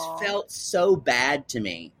 it just felt so bad to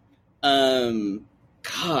me.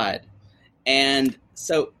 God. And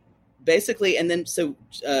so basically, and then so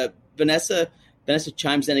Vanessa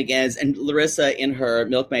chimes in again, and Larissa in her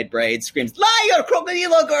milkmaid braids screams, "Liar,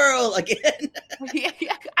 crocodilo girl!" again. Yeah,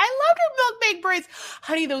 I love her milkmaid braids.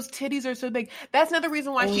 Honey, those titties are so big. That's another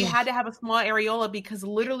reason why she had to have a small areola, because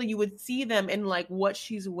literally you would see them in like what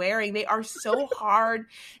she's wearing. They are so hard.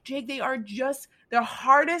 Jake, they are just the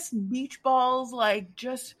hardest beach balls, like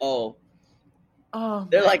just they're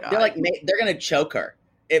gonna choke her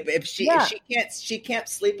if she can't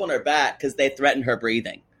sleep on her back because they threaten her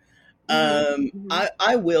breathing.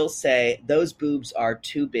 I will say those boobs are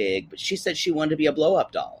too big, but she said she wanted to be a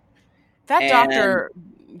blow-up doll. That doctor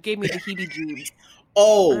gave me the heebie-jeebies.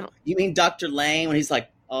 Oh, you mean Dr. Lane when he's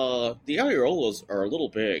like, the areolas are a little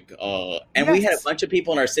big. And we had a bunch of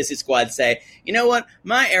people in our sissy squad say, you know what?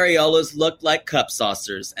 My areolas look like cup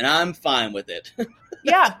saucers, and I'm fine with it.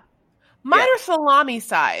 Yeah. Mine are salami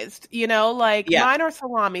sized, mine are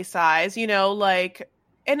salami sized,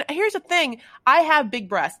 and here's the thing. I have big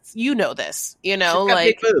breasts. You know this, She's got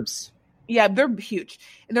big boobs. Yeah, they're huge.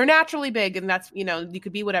 They're naturally big, and that's, you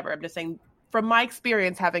could be whatever. I'm just saying, from my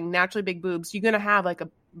experience having naturally big boobs, you're going to have like a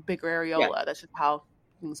bigger areola. Yeah. That's just how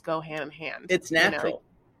things go hand in hand. It's natural.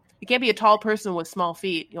 You can't be a tall person with small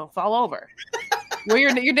feet. You'll fall over. Where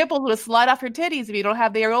your nipples will slide off your titties if you don't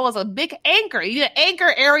have the areola. It's a big anchor. You need an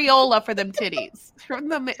anchor areola for them titties from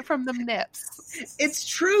the nips. It's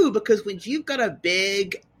true, because when you've got a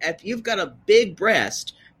big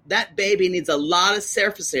breast, that baby needs a lot of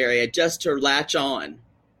surface area just to latch on.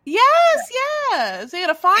 Yes. You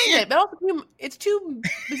gotta find it, but also it's too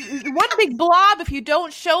one big blob if you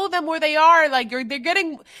don't show them where they are. Like they're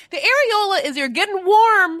getting the areola is you're getting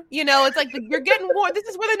warm. It's like you're getting warm. This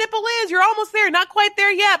is where the nipple is. You're almost there, not quite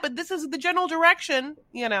there yet, but this is the general direction.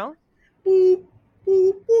 Because if you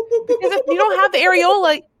don't have the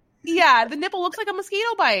areola, the nipple looks like a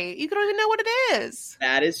mosquito bite. You don't even know what it is.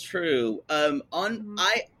 That is true. I'm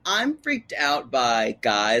freaked out by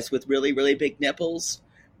guys with really, really big nipples.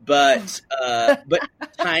 But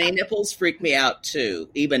tiny nipples freak me out too,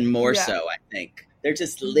 even more so. I think they're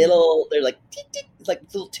just little. They're like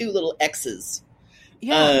two little X's.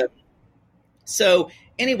 Yeah. So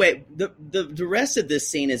anyway, the rest of this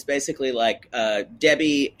scene is basically like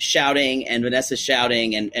Debbie shouting and Vanessa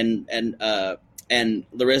shouting, and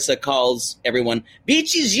Larissa calls everyone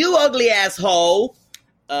 "Bitches, you ugly asshole."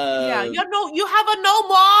 You have no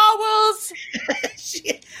morals.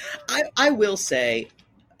 I will say,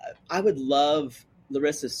 I would love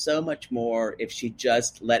Larissa so much more if she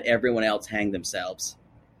just let everyone else hang themselves.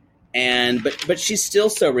 But she's still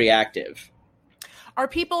so reactive. Are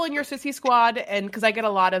people in your sissy squad, and because I get a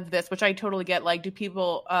lot of this, which I totally get, like,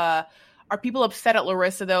 are people upset at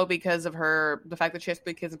Larissa though because of the fact that she has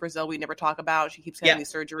 3 kids in Brazil we never talk about? She keeps having these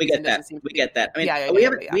surgeries. We get that. I mean,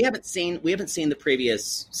 we haven't seen the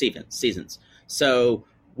previous seasons, so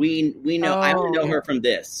we know. I only know her from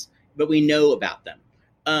this, but we know about them.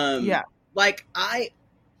 Like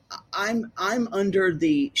I'm under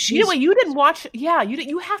the. You didn't watch. Yeah,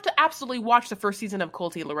 you have to absolutely watch the first season of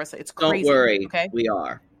Colty and Larissa. It's crazy. Don't worry. Okay, we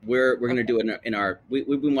are. We're going to do it in our. We've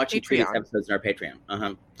been watching previous episodes in our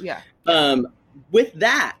Patreon. Yeah. With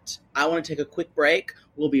that, I want to take a quick break.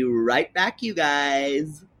 We'll be right back, you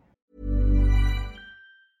guys.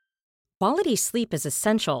 Quality sleep is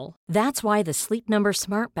essential. That's why the Sleep Number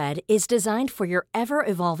Smart Bed is designed for your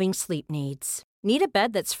ever-evolving sleep needs. Need a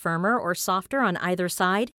bed that's firmer or softer on either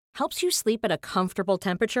side? Helps you sleep at a comfortable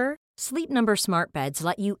temperature? Sleep Number Smart Beds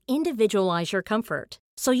let you individualize your comfort,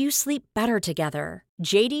 so you sleep better together.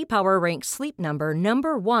 J.D. Power ranks Sleep Number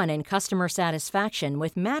number 1 in customer satisfaction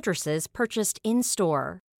with mattresses purchased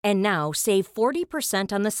in-store. And now, save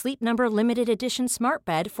 40% on the Sleep Number Limited Edition Smart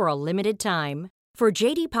Bed for a limited time. For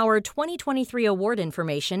J.D. Power 2023 award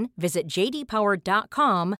information, visit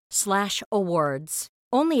jdpower.com/awards.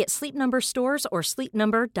 Only at Sleep Number stores or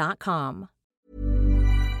sleepnumber.com.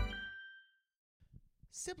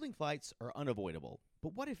 Sibling fights are unavoidable,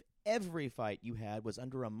 but what if every fight you had was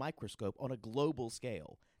under a microscope on a global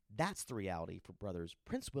scale? That's the reality for brothers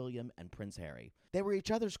Prince William and Prince Harry. They were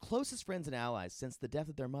each other's closest friends and allies since the death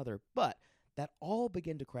of their mother, but that all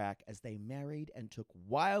began to crack as they married and took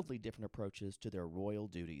wildly different approaches to their royal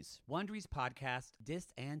duties. Wondery's podcast, Dis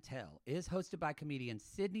and Tell, is hosted by comedians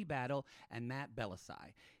Sydney Battle and Matt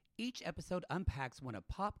Bellassai. Each episode unpacks one of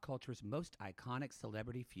pop culture's most iconic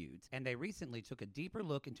celebrity feuds, and they recently took a deeper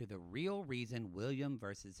look into the real reason William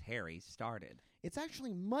versus Harry started. It's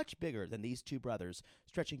actually much bigger than these two brothers,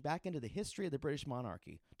 stretching back into the history of the British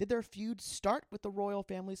monarchy. Did their feud start with the royal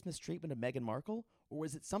family's mistreatment of Meghan Markle, or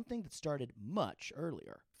was it something that started much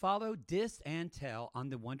earlier? Follow Dis and Tell on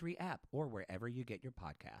the Wondery app or wherever you get your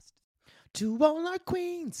podcasts. To all our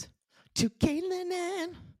queens, to Caitlin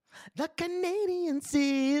and the Canadian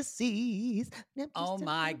sissies. Oh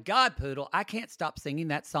my God, Poodle. I can't stop singing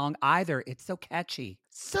that song either. It's so catchy.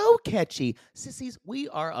 So catchy. Sissies, we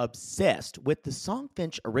are obsessed with the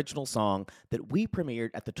Songfinch original song that we premiered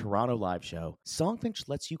at the Toronto Live Show. Songfinch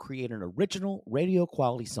lets you create an original radio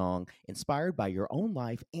quality song inspired by your own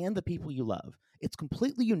life and the people you love. It's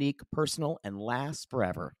completely unique, personal, and lasts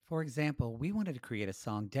forever. For example, we wanted to create a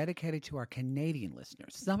song dedicated to our Canadian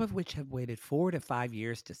listeners, some of which have waited 4 to 5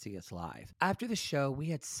 years to see us live. After the show, we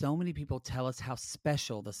had so many people tell us how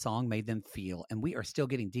special the song made them feel, and we are still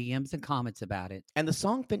getting DMs and comments about it. And the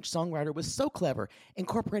Songfinch songwriter was so clever,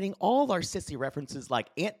 incorporating all our sissy references like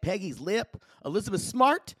Aunt Peggy's lip, Elizabeth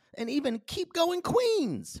Smart, and even Keep Going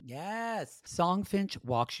Queens. Yes. Songfinch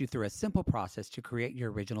walks you through a simple process to create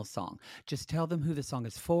your original song. Just tell them who the song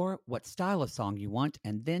is for, what style of song you want,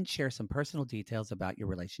 and then share some personal details about your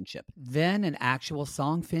relationship. Then an actual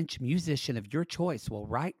Songfinch musician of your choice will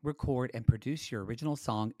write, record, and produce your original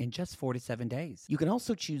song in just 4 to 7 days. You can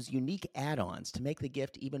also choose unique add-ons to make the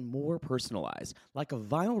gift even more personalized, like a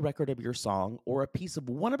vinyl record of your song or a piece of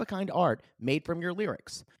one-of-a-kind art made from your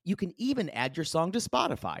lyrics. You can even add your song to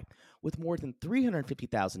Spotify. With more than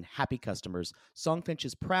 350,000 happy customers, Songfinch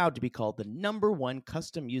is proud to be called the #1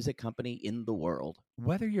 custom music company in the world.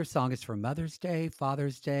 Whether your song is for Mother's Day,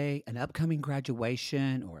 Father's Day, an upcoming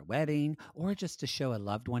graduation, or a wedding, or just to show a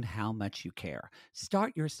loved one how much you care,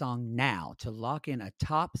 start your song now to lock in a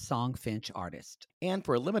top Songfinch artist. And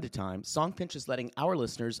for a limited time, Songfinch is letting our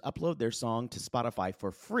listeners upload their song to Spotify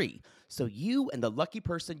for free, so you and the lucky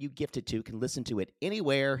person you gift it to can listen to it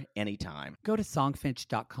anywhere, anytime. Go to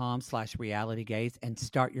songfinch.com/realitygaze and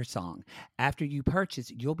start your song. After you purchase,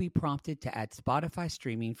 you'll be prompted to add Spotify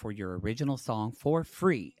streaming for your original song for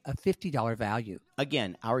free, a $50 value.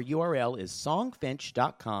 Again, our URL is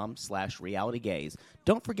songfinch.com/realitygaze.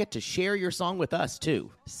 Don't forget to share your song with us, too.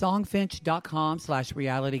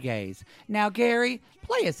 Songfinch.com/realitygaze. Now, Gary,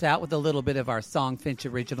 play us out with a little bit of our Songfinch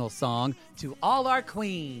original song, To All Our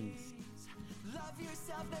Queens. Love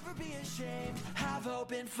yourself, never be ashamed. Have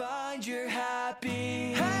hope and find your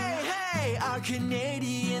happy. Hey, hey, our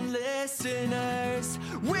Canadian listeners.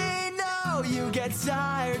 We know you get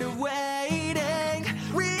tired of waiting.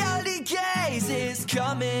 Reality Gaze is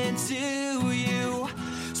coming to you.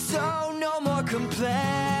 So no more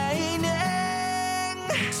complaining.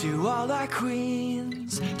 To all our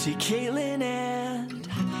queens, to Caitlin and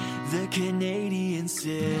the Canadian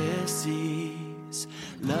sissies.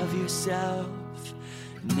 Love yourself,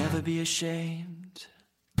 never be ashamed.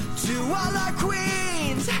 To all our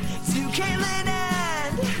queens, to Caitlin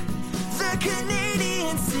and the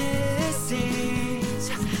Canadian sissies.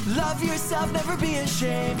 Love yourself, never be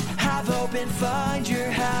ashamed. Have hope and find your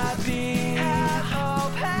happy. Have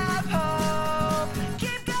hope, have hope.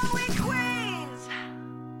 Keep going, Queens.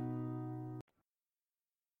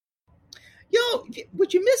 Yo,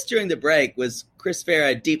 what you missed during the break was Chris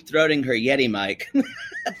Farah deep-throating her Yeti mic.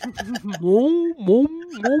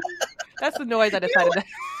 That's the noise I decided to.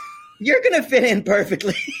 You're going to fit in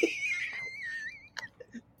perfectly.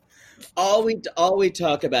 All we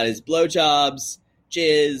talk about is blowjobs,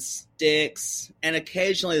 jizz, dicks, and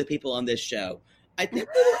occasionally the people on this show. I think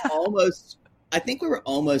we were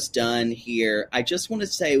almost done here. I just want to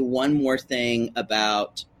say one more thing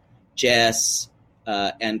about Jess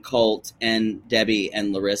and Colt and Debbie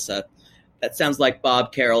and Larissa. That sounds like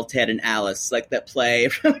Bob, Carol, Ted, and Alice, like that play.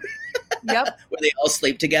 Yep. Where they all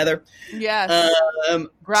sleep together. Yes.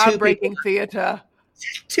 Groundbreaking theater.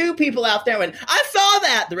 2 people out there went, I saw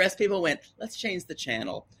that. The rest of people went, let's change the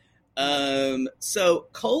channel. So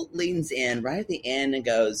Colt leans in right at the end and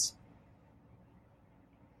goes,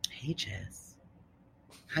 hey, Jess,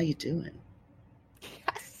 how you doing?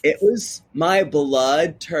 Yes. It was my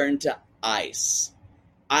blood turned to ice.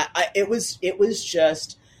 It was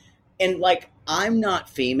just, and like, I'm not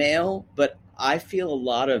female, but I feel a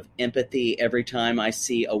lot of empathy every time I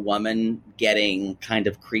see a woman getting kind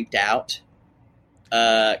of creeped out.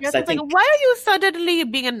 Yes, I think, like, why are you suddenly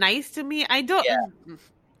being nice to me? I don't. Yeah.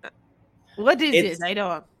 What is this? I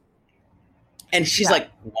don't. And she's like,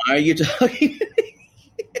 why are you talking to me?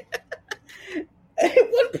 At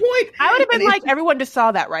one point, I would have been like, everyone just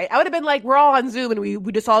saw that, right? I would have been like, we're all on Zoom and we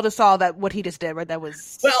just all saw that what he just did, right? That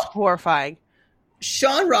was horrifying.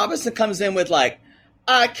 Sean Robinson comes in with like,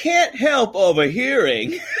 I can't help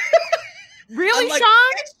overhearing. Really, like,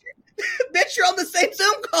 Sean? Bitch, you're on the same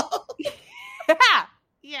Zoom call.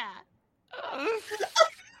 Yeah.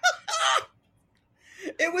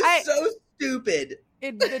 It was so stupid.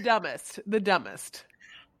 The dumbest.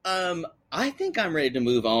 I think I'm ready to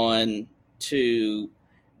move on to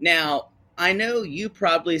now. I know you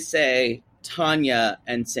probably say Tanya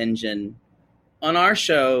and Sinjin. On our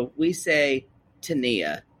show, we say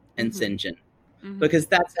Tania and Sinjin because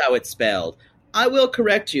that's how it's spelled. I will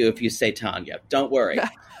correct you if you say Tanya. Don't worry.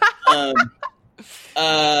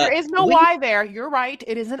 There is no Y there. You're right.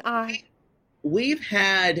 It is an I. We've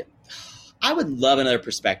had, I would love another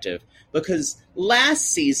perspective because last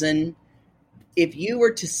season, if you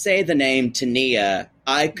were to say the name Tania,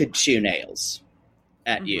 I could chew nails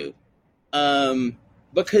at you.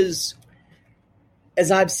 Because as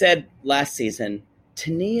I've said last season,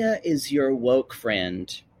 Tania is your woke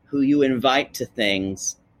friend who you invite to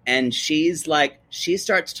things. And she's like, she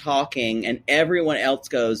starts talking and everyone else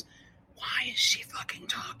goes, why is she fucking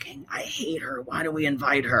talking? I hate her. Why do we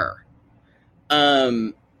invite her?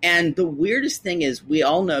 And the weirdest thing is, we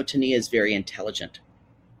all know Tania is very intelligent.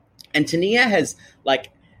 And Tania has,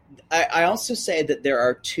 like, I also say that there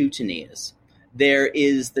are two Tanias. There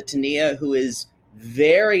is the Tania who is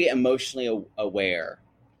very emotionally aware.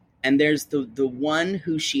 And there's the one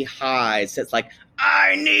who she hides. That's like,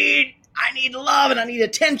 I need love and I need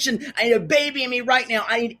attention. I need a baby in me right now.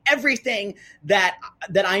 I need everything that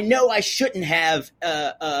I know I shouldn't have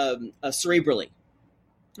cerebrally.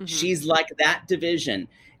 Mm-hmm. She's like that division.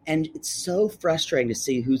 And it's so frustrating to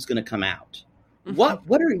see who's going to come out. Mm-hmm.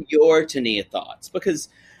 What are your Tania thoughts? Because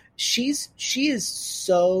she is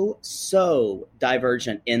so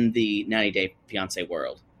divergent in the 90 Day Fiancé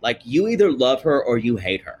world. Like, you either love her or you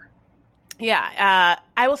hate her. Yeah,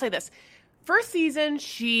 I will say this. First season,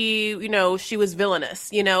 she was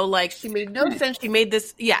villainous. Like, she made no sense. She made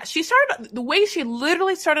this. Yeah, the way she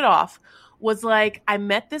literally started off was like, I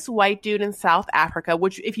met this white dude in South Africa,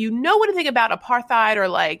 which, if you know anything about apartheid or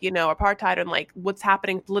apartheid and like what's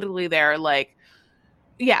happening politically there, like,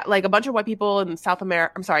 yeah, like a bunch of white people in South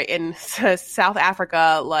Africa,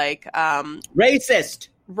 like, racist.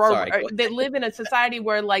 They live in a society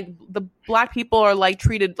where like the black people are like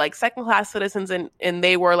treated like second class citizens, and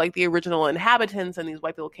they were like the original inhabitants, and these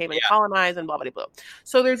white people came and colonized and blah blah blah.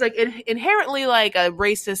 So there's like inherently like a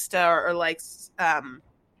racist or like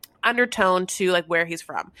undertone to like where he's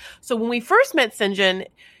from. So when we first met Syngin,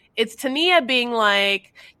 it's Tania being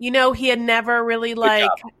like, he had never really like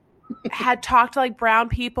had talked to like brown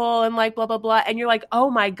people and like blah blah blah, and you're like, oh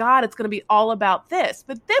my god, it's gonna be all about this.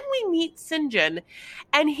 But then we meet Syngin,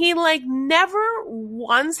 and he like never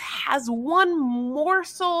once has one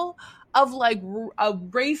morsel of like a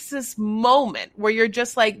racist moment where you're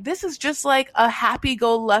just like, this is just like a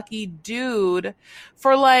happy-go-lucky dude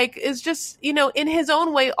for like, is just, in his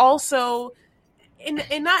own way also, and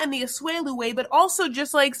not in the Asuelu way, but also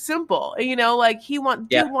just like simple, like dude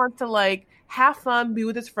wants to like have fun, be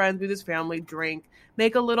with his friends, be with his family, drink,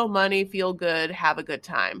 make a little money, feel good, have a good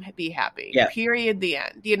time, be happy. Yeah. Period. The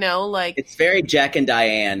end. Like, it's very Jack and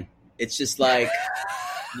Diane. It's just like,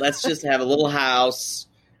 let's just have a little house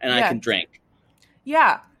and I can drink.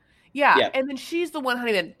 Yeah. And then she's the one,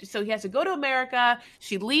 honey, so he has to go to America.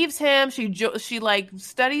 She leaves him. She like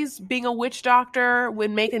studies being a witch doctor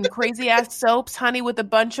when making crazy ass soaps, honey, with a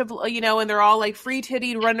bunch of, and they're all like free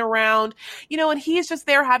titty running around, and he's just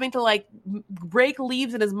there having to like rake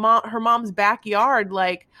leaves in her mom's backyard.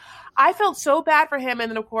 Like, I felt so bad for him. And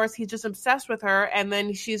then of course he's just obsessed with her. And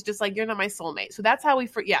then she's just like, you're not my soulmate. So that's how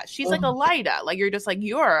she's like a Lyda. Like, you're just like,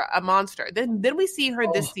 you're a monster. Then we see her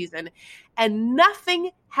this season, and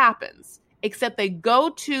nothing happens except they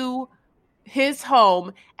go to his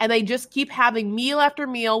home and they just keep having meal after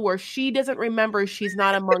meal where she doesn't remember she's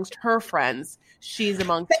not amongst her friends. She's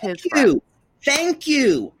amongst his friends. Thank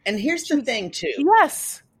you. And here's the thing too.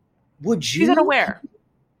 Yes. She's unaware.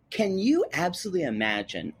 Can you absolutely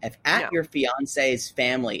imagine if at your fiance's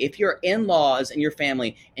family, if your in-laws and your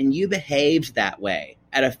family, and you behaved that way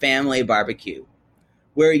at a family barbecue,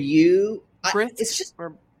 where it's just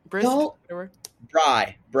brie.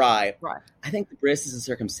 I think the bris is a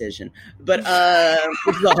circumcision, but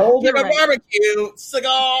which is a whole different barbecue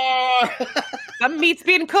cigar. Some meat's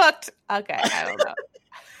being cooked. Okay, I don't know.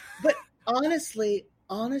 But honestly,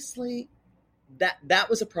 that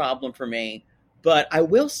was a problem for me. But I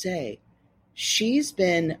will say,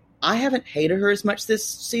 I haven't hated her as much this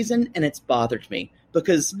season, and it's bothered me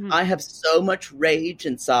because I have so much rage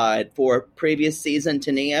inside for previous season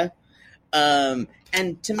Tania. And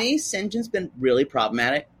to me, Syngin's been really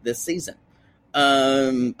problematic this season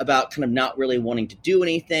about kind of not really wanting to do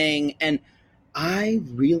anything. And I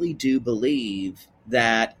really do believe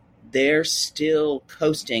that they're still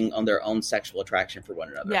coasting on their own sexual attraction for one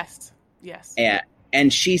another. Yes.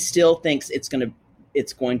 And she still thinks it's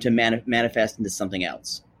going to manifest into something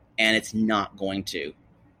else, and it's not going to.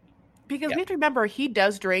 Because we have to remember, he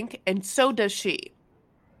does drink, and so does she.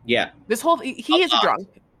 Yeah. He is a drunk.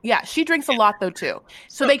 Yeah, she drinks a lot though too.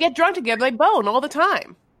 So they get drunk together, they bone all the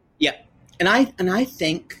time. Yeah. And I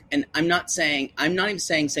think, and I'm not even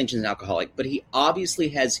saying Syngin's an alcoholic, but he obviously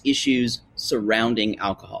has issues surrounding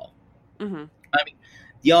alcohol. Mm-hmm. I mean,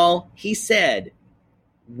 y'all, he said,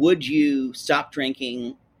 would you stop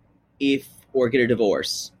drinking or get a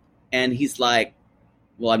divorce? And he's like,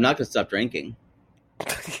 well, I'm not going to stop drinking.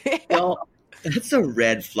 Well, that's a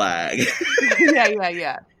red flag.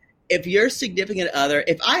 Yeah. If your significant other,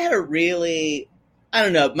 if I had I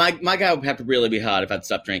don't know, my guy would have to really be hot if I'd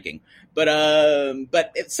stop drinking. But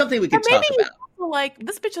it's something we could talk about. Like,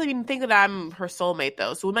 this bitch doesn't even think that I'm her soulmate,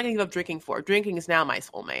 though. So what am I going to give up drinking for? Drinking is now my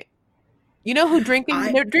soulmate. You know who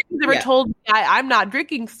drinking's never yeah. told me I'm not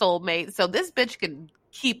drinking, soulmate. So this bitch can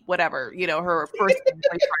keep whatever, her first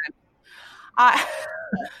boyfriend.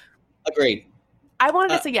 Agreed. I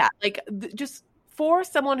wanted to say, just for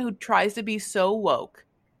someone who tries to be so woke,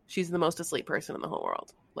 she's the most asleep person in the whole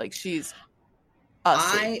world. Like, she's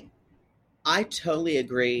asleep. I totally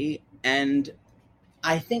agree. And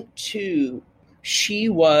I think, too, she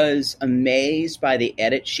was amazed by the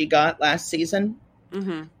edit she got last season.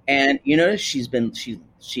 Mm-hmm. And you notice she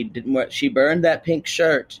burned that pink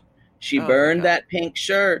shirt. She burned that pink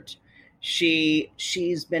shirt.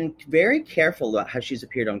 She's been very careful about how she's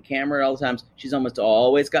appeared on camera all the times. She's almost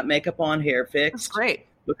always got makeup on, hair fixed. That's great.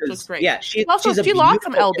 Because, looks great. Yeah, she lost some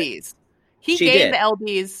LBs. He gained the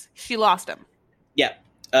LBs. She lost them. Yeah,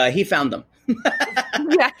 he found them.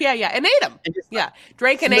 yeah, and ate them.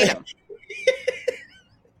 Drank and ate them.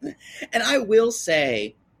 And I will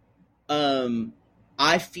say,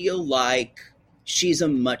 I feel like she's a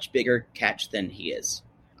much bigger catch than he is.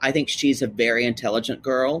 I think she's a very intelligent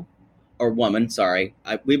girl or woman. Sorry,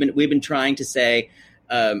 we've been trying to say.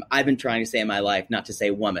 I've been trying to say in my life not to say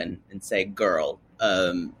woman and say girl.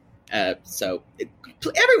 So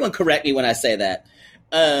everyone correct me when I say that.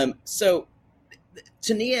 So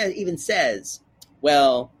Tania even says,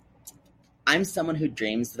 "Well, I'm someone who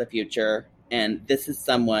dreams of the future, and this is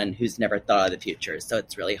someone who's never thought of the future. So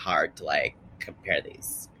it's really hard to compare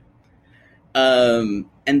these." And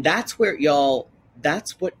that's where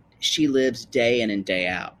that's what she lives day in and day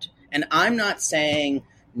out. And I'm not saying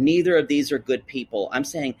neither of these are good people. I'm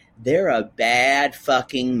saying they're a bad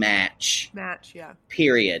fucking match. Yeah.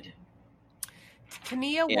 Period.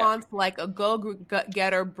 Tania wants a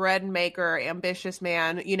go-getter, bread maker, ambitious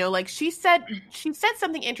man. She said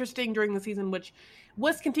something interesting during the season, which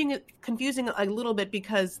was confusing a little bit,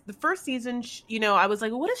 because the first season, I was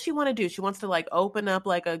like, what does she want to do? She wants to open up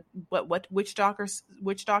a witch doctor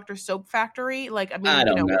soap factory. I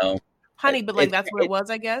don't know, honey, but that's what it was,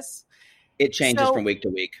 I guess. It changes from week to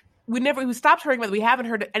week. We stopped hearing about it. We haven't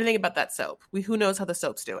heard anything about that soap. Who knows how the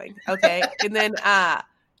soap's doing? Okay, and then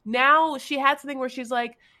now she had something where she's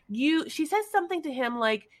like, she says something to him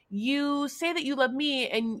like, you say that you love me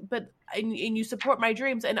and you support my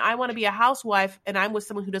dreams, and I want to be a housewife, and I'm with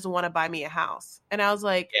someone who doesn't want to buy me a house. And I was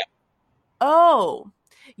like, oh,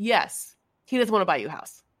 yes, he doesn't want to buy you a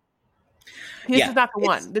house. This is not the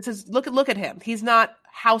one. This is look at him. He's not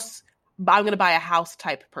house. I'm going to buy a house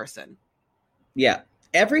type person. Yeah,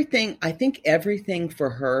 I think everything for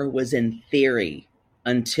her was in theory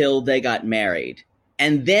until they got married.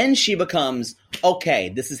 And then she becomes, okay,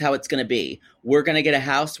 this is how it's going to be. We're going to get a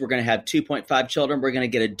house. We're going to have 2.5 children. We're going to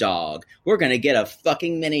get a dog. We're going to get a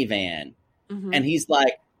fucking minivan. Mm-hmm. And he's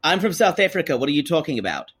like, I'm from South Africa. What are you talking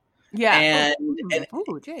about? Yeah.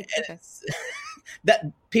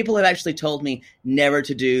 That people have actually told me never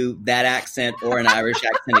to do that accent or an Irish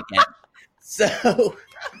accent again. So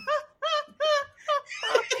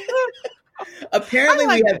apparently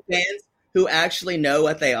we have fans who actually know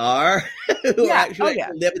what they are, who actually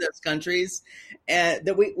live in those countries. And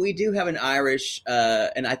that we do have an Irish,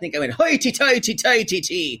 and I think I went,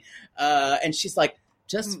 hoity-toity-toity-tee. And she's like,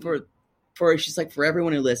 she's like, for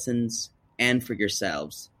everyone who listens and for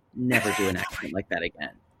yourselves, never do an accent like that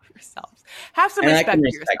again. Yourselves. Have some respect for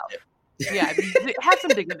yourself. Yeah, have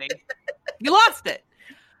some dignity. You lost it.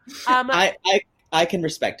 I can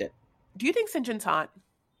respect it. Do you think St. John's hot?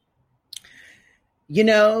 He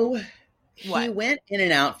went in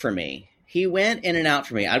and out for me.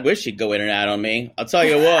 I wish he'd go in and out on me. I'll tell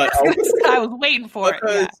you what. I was waiting for it.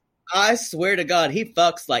 Yeah. I swear to God, he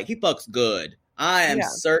fucks good. I am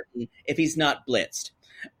certain if he's not blitzed.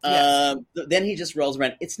 Yes. Then he just rolls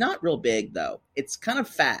around. It's not real big, though. It's kind of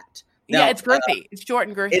fat. Now, it's girthy. It's short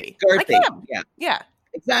and girthy. It's girthy. Like him. Yeah.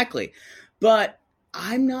 Exactly. But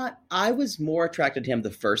I was more attracted to him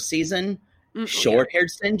the first season. Short-haired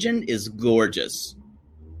St. John is gorgeous.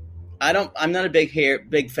 I'm not a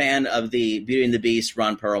big fan of the Beauty and the Beast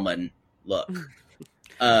Ron Perlman look.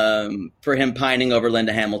 For him pining over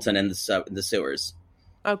Linda Hamilton in the sewers.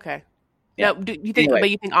 Okay. Yeah. Now, do you think? Anyway. But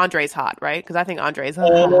you think Andre's hot, right? Because I think Andre's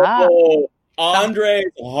hot. Andre's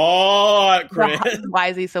hot, Chris. Why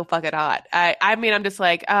is he so fucking hot? I mean, I'm just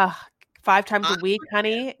like, 5 times a week,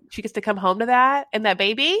 honey. She gets to come home to that and that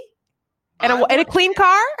baby, and a clean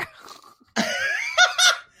car.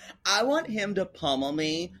 I want him to pummel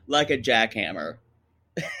me like a jackhammer.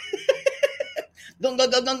 Gung,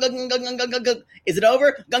 gung, gung, gung, gung, gung, gung, gung, gung. Is it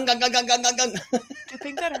over? Gung, gung, gung, gung, gung, gung, gung. Do you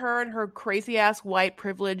think that her and her crazy ass white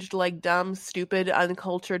privileged, dumb, stupid,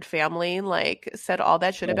 uncultured family said all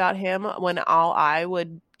that shit about him when all I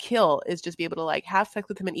would kill is just be able to have sex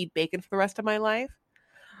with him and eat bacon for the rest of my life?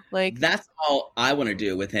 Like that's all I want to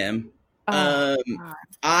do with him. God.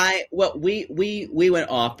 We went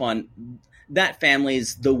off on that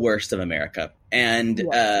family's the worst of America, and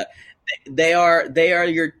they are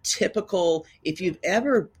your typical. If you've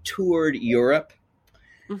ever toured Europe,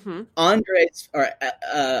 Andre's or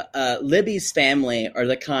Libby's family are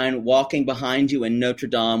the kind walking behind you in Notre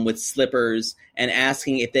Dame with slippers and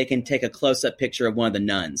asking if they can take a close-up picture of one of the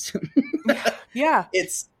nuns. Yeah,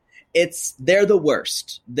 they're the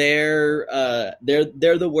worst. They're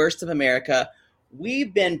the worst of America.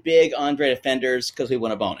 We've been big Andre defenders because we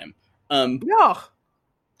want to bone him.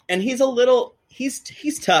 And he's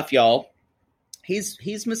tough, y'all.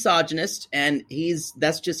 He's misogynist, and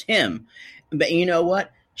that's just him. But you know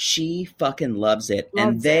what? She fucking loves it.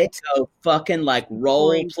 They go fucking like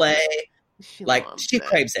role play. She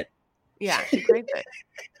craves it. Yeah, she craves it.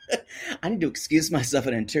 I need to excuse myself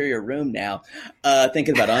in an interior room now,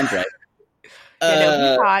 thinking about Andre. They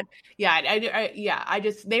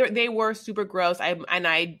were super gross.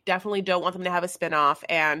 I definitely don't want them to have a spinoff.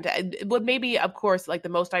 And what maybe, of course, like the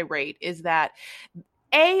most irate is that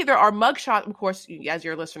there are mugshots, of course, as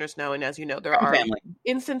your listeners know, and as you know, there are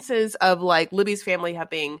instances of like Libby's family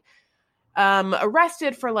having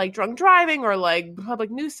arrested for like drunk driving or like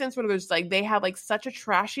public nuisance, where there's like they have like such a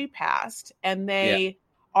trashy past, and they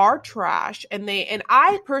are trash, and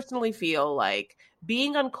I personally feel like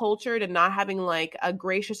being uncultured and not having like a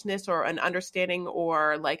graciousness or an understanding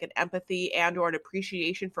or like an empathy and or an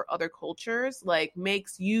appreciation for other cultures like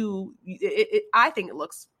makes you I think it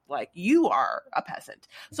looks like you are a peasant.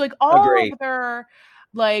 So like all of their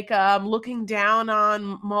like looking down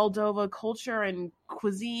on Moldova culture and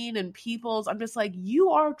cuisine and peoples, I'm just like,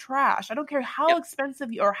 you are trash. I don't care how expensive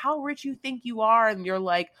or how rich you think you are, and you're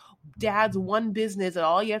like dad's one business and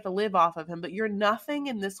all you have to live off of him, but you're nothing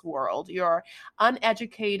in this world. You're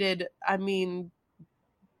uneducated. I mean,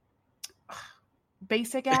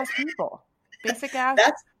 basic ass people. Basic ass.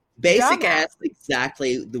 That's basic ass.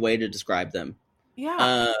 Exactly the way to describe them.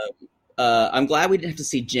 Yeah. I'm glad we didn't have to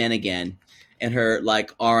see Jen again and her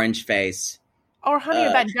like orange face. Or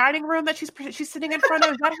honey, that dining room that she's sitting in front of,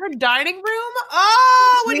 is that her dining room?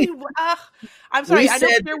 Oh, I'm sorry. I know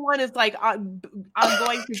Pier 1 is like I'm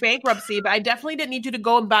going through bankruptcy, but I definitely didn't need you to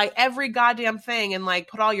go and buy every goddamn thing and like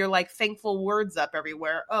put all your like thankful words up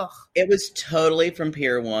everywhere. Ugh. It was totally from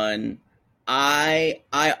Pier 1. I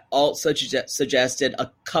also suggested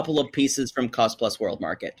a couple of pieces from Cost Plus World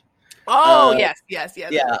Market. Oh, yes.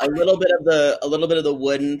 Yeah, a little bit of the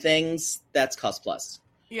wooden things. That's Cost Plus.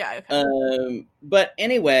 Yeah. Okay. But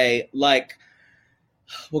anyway, like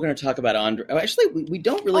we're going to talk about Andre. Actually, we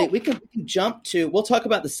don't really. We can jump to. We'll talk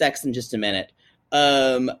about the sex in just a minute.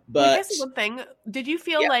 But I guess one thing. Did you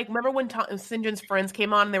feel like remember when St. John's friends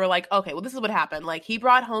came on and they were like, okay, well, this is what happened. Like he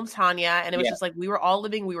brought home Tanya, and it was just like we were all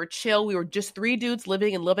living. We were chill. We were just three dudes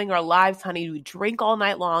living our lives, honey. We drink all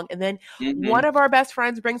night long, and then one of our best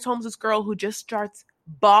friends brings home this girl who just starts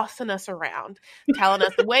bossing us around, telling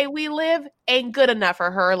us the way we live ain't good enough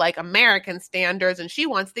for her, like American standards, and she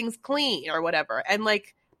wants things clean or whatever. And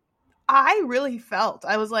like, I really felt,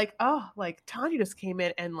 I was like, oh, like Tanya just came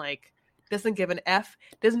in and like doesn't give an F,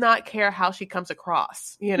 does not care how she comes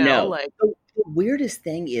across, you know? No. Like the weirdest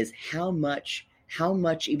thing is how much,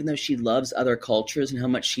 even though she loves other cultures and how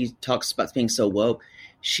much she talks about being so woke,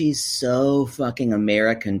 she's so fucking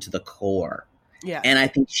American to the core. Yeah. And I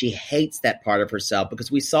think she hates that part of herself because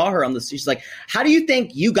we saw her on the, she's like, how do you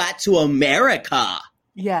think you got to America?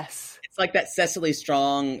 Yes. It's like that Cecily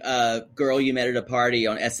Strong girl you met at a party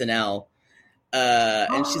on SNL.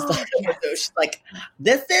 And she's like,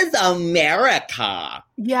 this is America.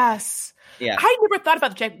 Yes. Yeah. I never thought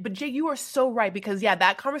about Jay, but Jay, you are so right because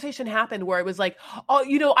that conversation happened where it was like, oh,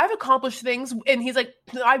 you know, I've accomplished things, and he's like,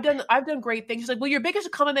 I've done great things. She's like, well, your biggest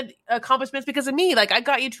accomplishment's because of me. Like I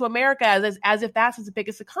got you to America as if that's his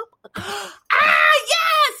biggest accomplishment.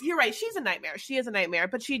 Yes, you're right. She's a nightmare. She is a nightmare,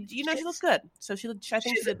 but she looks good. So I think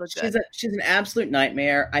she did look good. She's an absolute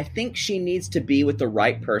nightmare. I think she needs to be with the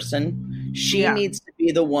right person. She needs to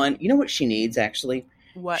be the one. You know what she needs actually?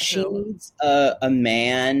 What she needs a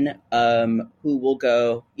man who will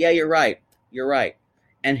go, yeah, you're right,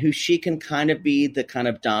 and who she can kind of be the kind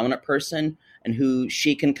of dominant person, and who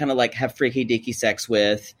she can kind of like have freaky deaky sex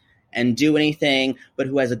with and do anything, but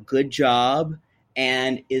who has a good job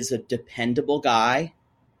and is a dependable guy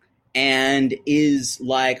and is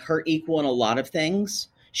like her equal in a lot of things.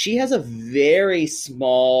 She has a very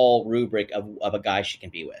small rubric of a guy she can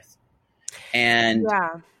be with, and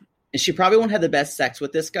she probably won't have the best sex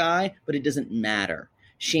with this guy, but it doesn't matter.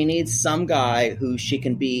 She needs some guy who she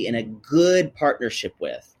can be in a good partnership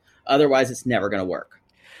with. Otherwise, it's never going to work.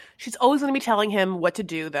 She's always going to be telling him what to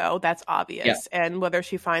do, though. That's obvious. Yeah. And whether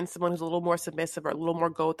she finds someone who's a little more submissive or a little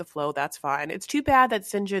more go with the flow, that's fine. It's too bad that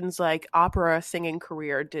St. like opera singing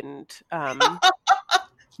career didn't. Remember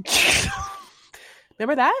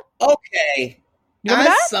that? Okay. You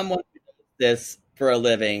remember As that? someone who does this for a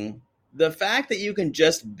living, the fact that you can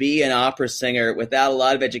just be an opera singer without a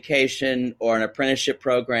lot of education or an apprenticeship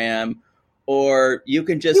program, or you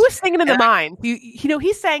can just He was singing in the mind.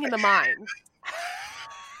 He sang in the mind.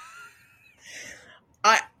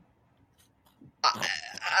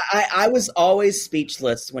 I was always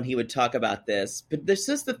speechless when he would talk about this, but this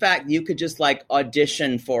is the fact you could just like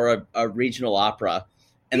audition for a regional opera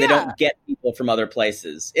and they don't get people from other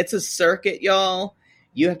places. It's a circuit, y'all.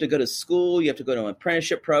 You have to go to school, you have to go to an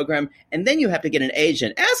apprenticeship program, and then you have to get an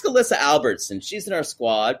agent. Ask Alyssa Albertson. She's in our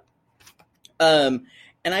squad. And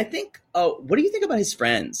I think, what do you think about his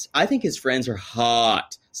friends? I think his friends are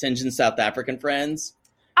hot. St. John's South African friends.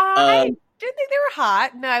 I didn't think they were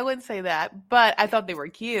hot. No, I wouldn't say that. But I thought they were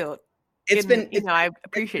cute. I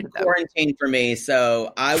appreciated them. Quarantine for me,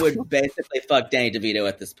 so I would basically fuck Danny DeVito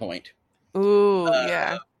at this point. Ooh,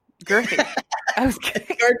 yeah. Girthy. I was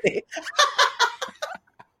kidding. Girthy.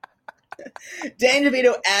 Danny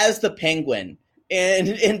DeVito as the Penguin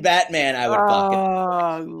in Batman, I would fuck it.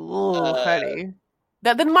 Oh, honey.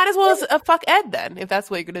 Then might as well fuck Ed then, if that's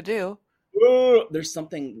what you're gonna do. There's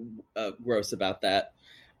something gross about that.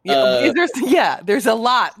 There's a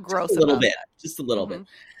lot gross. Just a little about bit, that. just a little bit.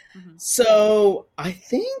 Mm-hmm. So I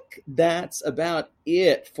think that's about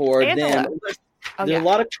it for Angela. them. There's a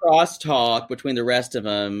lot of crosstalk between the rest of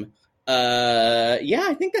them.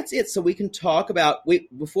 I think that's it. So we can talk about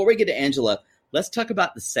before we get to Angela, let's talk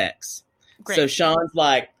about the sex. Great. So Sean's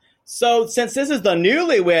like, so since this is the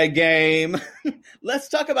newlywed game, let's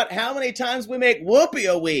talk about how many times we make whoopee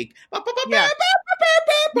a week. Yeah.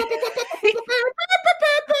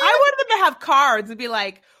 I wanted them to have cards and be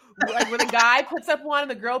like when the guy puts up one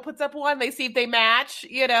and the girl puts up one, they see if they match,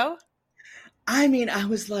 you know? I mean, I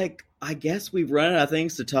was like, I guess we've run out of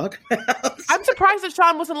things to talk about. I'm surprised that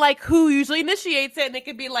Sean wasn't like who usually initiates it, and it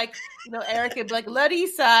could be like, Eric could be like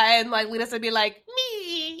Larissa, and like Lisa would be like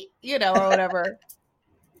me, or whatever.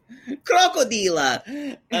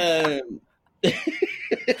 Crocodila. This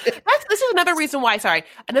is another reason why.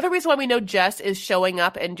 Another reason why we know Jess is showing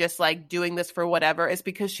up and just like doing this for whatever is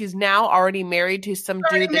because she's now already married to some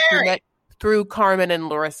dude that she met through Carmen and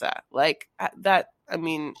Larissa. Like that. I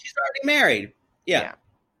mean, she's already married. Yeah.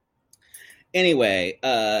 Anyway,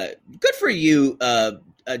 good for you,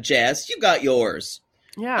 Jess. You got yours.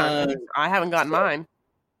 Yeah, I haven't gotten mine.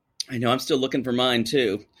 I know. I'm still looking for mine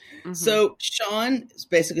too. Mm-hmm. So Sean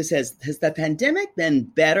basically says, has the pandemic been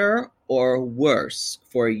better or worse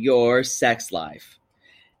for your sex life?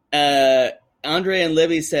 Andre and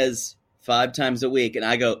Libby says 5 times a week. And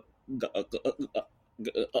I go,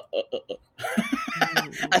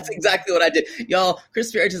 that's exactly what I did. Y'all,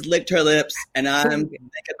 Chris Ferry just licked her lips and I'm thinking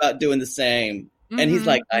about doing the same. Mm-hmm. And he's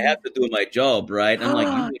like, I have to do my job, right? And I'm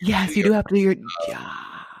like, yes, you do have to do your job.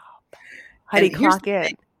 Honey, clock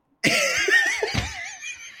in.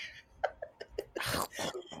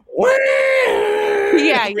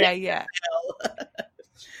 Yeah.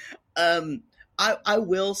 I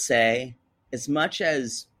will say, as much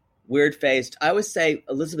as weird-faced, I always say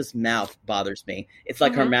Elizabeth's mouth bothers me. It's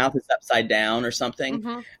like her mouth is upside down or something.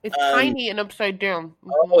 Mm-hmm. It's tiny and upside down.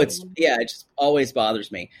 Mm-hmm. It just always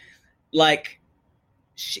bothers me. Like,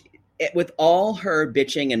 with all her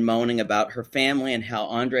bitching and moaning about her family and how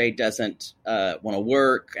Andre doesn't want to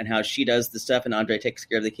work and how she does the stuff and Andre takes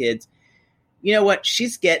care of the kids, you know what?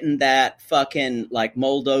 She's getting that fucking like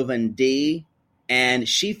Moldovan D, and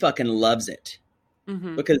she fucking loves it.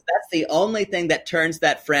 Mm-hmm. Because that's the only thing that turns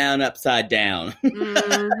that frown upside down.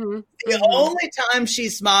 Mm-hmm. The only time she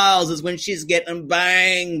smiles is when she's getting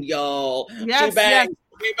banged, y'all. Yes, she bangs.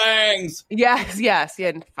 She bangs. Yes. Yeah,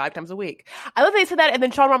 5 times a week. I love they said that, and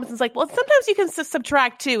then Sean Robinson's like, well, sometimes you can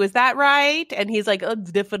subtract too. Is that right? And he's like, oh,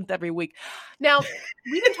 it's different every week. Now,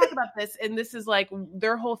 we didn't talk about this, and this is like,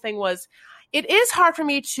 their whole thing was, it is hard for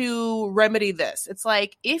me to remedy this. It's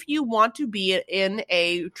like, if you want to be in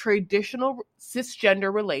a traditional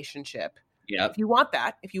cisgender relationship, if you want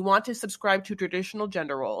that, if you want to subscribe to traditional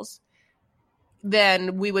gender roles,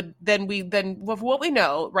 then what we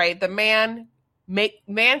know, right? The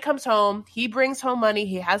man comes home, he brings home money,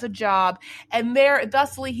 he has a job, and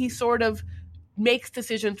thusly he sort of makes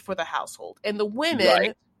decisions for the household. And the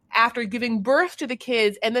women after giving birth to the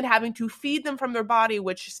kids and then having to feed them from their body,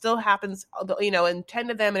 which still happens, and tend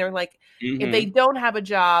to them. And they're like, if they don't have a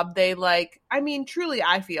job, they truly,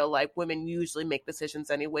 I feel like women usually make decisions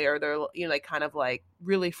anyway, or they're, kind of like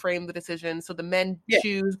really frame the decision. So the men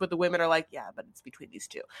choose, but the women are like, yeah, but it's between these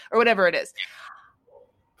two or whatever it is.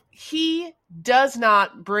 He does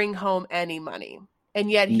not bring home any money. And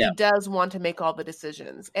yet he does want to make all the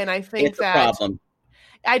decisions. And I think it's a problem.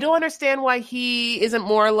 I don't understand why he isn't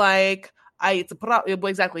more like, it's a problem.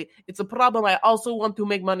 Exactly. It's a problem. I also want to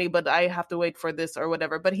make money, but I have to wait for this or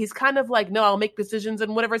whatever. But he's kind of like, no, I'll make decisions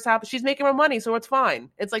and whatever's happened. She's making more money, so it's fine.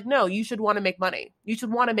 It's like, no, you should want to make money. You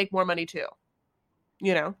should want to make more money too.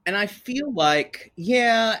 And I feel like,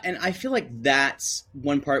 that's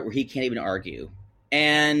one part where he can't even argue.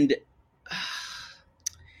 And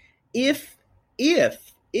if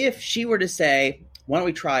she were to say, why don't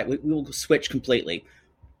we try it? We will switch completely.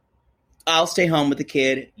 I'll stay home with the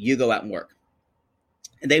kid. You go out and work.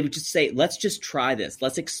 And they would just say, let's just try this.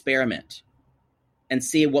 Let's experiment and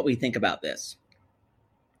see what we think about this.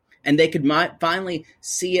 And they could finally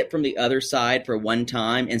see it from the other side for one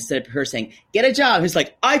time instead of her saying, get a job. He's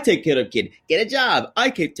like, I take care of kid. Get a job.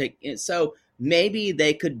 I can take it. So maybe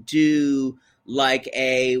they could do like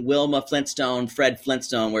a Wilma Flintstone, Fred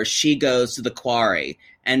Flintstone, where she goes to the quarry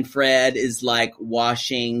and Fred is like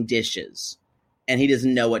washing dishes and he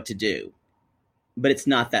doesn't know what to do. But it's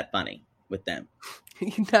not that funny with them.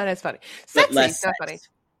 Not as funny. Sexy,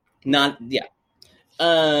 not funny.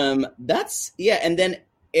 And then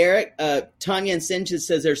Eric, Tanya and Sinja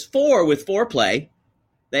says there's 4 with foreplay.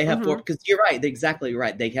 They have 4, because you're right. They're exactly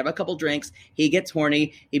right. They have a couple drinks. He gets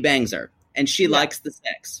horny. He bangs her. And she likes the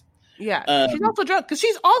sex. Yeah, she's also drunk because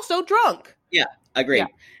she's also drunk. Yeah, agreed. Yeah.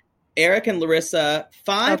 Eric and Larissa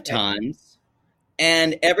 5 times,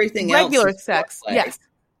 and everything regular else is sex. foreplay. Yes.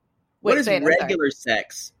 What is regular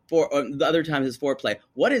sex? For the other times is foreplay.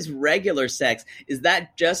 What is regular sex? Is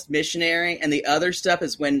that just missionary? And the other stuff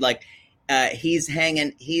is when like he's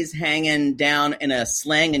hanging down in a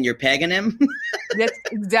sling and you're pegging him. That's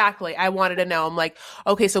exactly. I wanted to know. I'm like,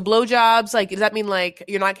 okay, so blowjobs, like, does that mean like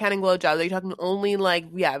you're not counting blowjobs? Are you talking only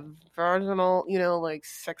like, vaginal, like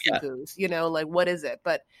sex and goos, like what is it?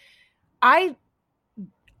 But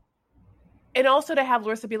and also to have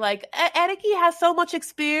Larissa be like, Ericky has so much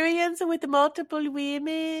experience with multiple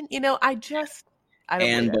women, I don't.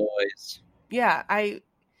 And boys. Yeah, I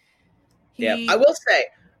will say,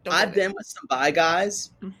 I've been with some bi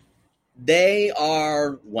guys. They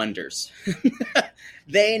are wonders.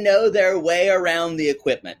 They know their way around the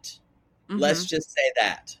equipment. Let's just say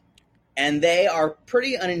that. And they are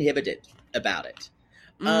pretty uninhibited about it.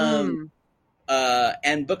 And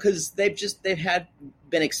because they've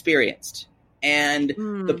been experienced. And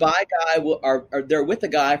the bi guy they're with a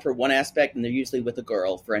guy for one aspect, and they're usually with a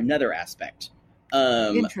girl for another aspect.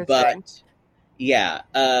 Interesting. But yeah,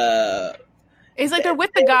 it's like they're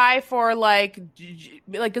with the guy for like,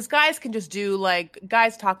 because guys can just do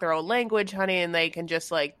guys talk their own language, honey, and they can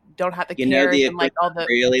just don't have to care the and all the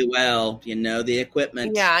really well. You know the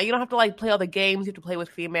equipment. Yeah, you don't have to play all the games you have to play with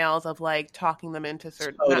females of talking them into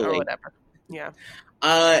certain or whatever. Yeah.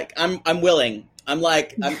 I'm willing.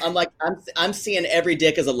 I'm seeing every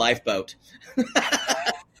dick as a lifeboat.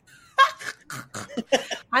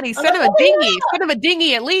 Honey, send him a dinghy. Send him a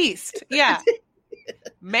dinghy at least. Yeah.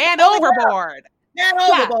 Man overboard. Man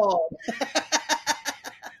overboard.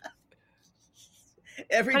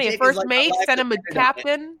 Every honey, dick first is mate, send him a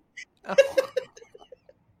captain.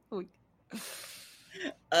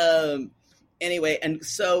 Anyway, and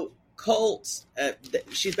so Colt,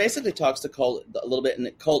 she basically talks to Colt a little bit,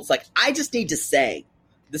 and Colt's like, I just need to say,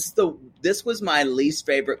 this was my least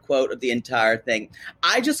favorite quote of the entire thing.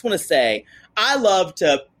 I just want to say, I love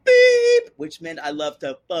to beep, which meant I love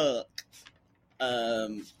to fuck.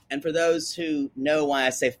 And for those who know why I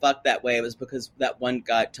say fuck that way, it was because that one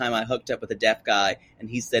time I hooked up with a deaf guy, and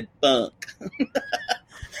he said funk.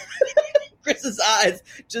 Chris's eyes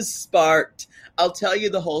just sparked. I'll tell you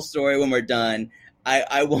the whole story when we're done.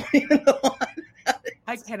 I won't even go on about it.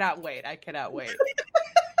 I cannot wait.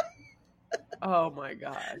 Oh my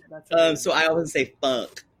God. That's so I always say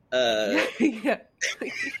funk. Yeah.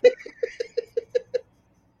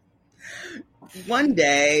 One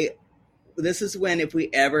day, this is when if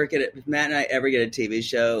Matt and I ever get a TV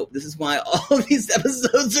show, this is why all of these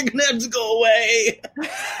episodes are going to have to go away.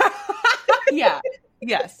 Yeah.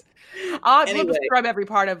 Yes. I'll Anyway. describe every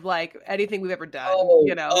part of anything we've ever done.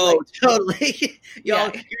 Totally. Y'all,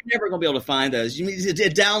 you're never going to be able to find those. You need to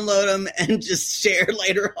download them and just share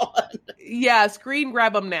later on. Yeah, screen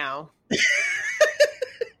grab them now.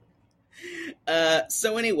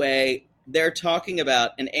 So anyway, they're talking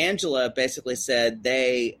about, and Angela basically said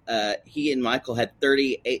he and Michael had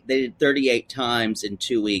 38. They did 38 times in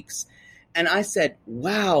 2 weeks, and I said,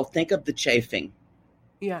 "Wow, think of the chafing."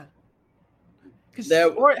 Yeah.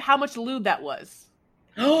 Or how much lube that was.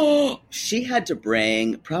 Oh, she had to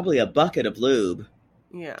bring probably a bucket of lube.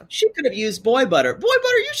 Yeah. She could have used Boy Butter. Boy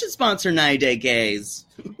Butter, you should sponsor 90 Day Gays.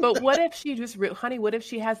 But what if she just, honey, what if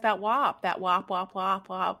she has that WAP? That WAP.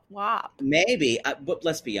 Maybe. But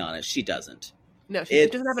let's be honest, she doesn't. No, she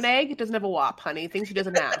doesn't have an egg. It doesn't have a WAP, honey. Things she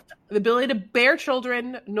doesn't have. The ability to bear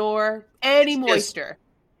children, nor any moisture.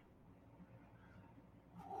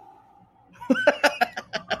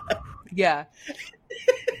 Yeah.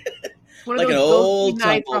 One of like those an old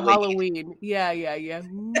nights for Halloween. Yeah.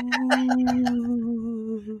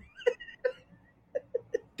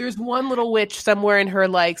 There's one little witch somewhere in her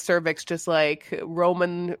like cervix, just like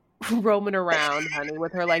roaming around, honey,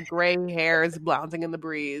 with her like gray hairs blouncing in the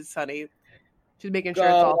breeze, honey. She's making sure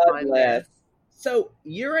it's all fine there. So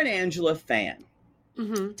you're an Angela fan.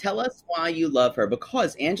 Mm-hmm. Tell us why you love her,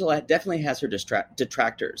 because Angela definitely has her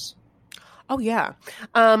detractors. Oh yeah.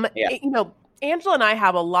 You know, Angela and I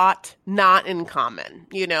have a lot not in common,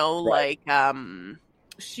 you know, right. Like,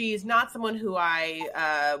 she's not someone who I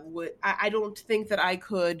don't think that I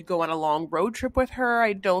could go on a long road trip with her.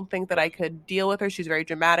 I don't think that I could deal with her. She's very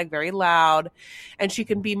dramatic, very loud, and she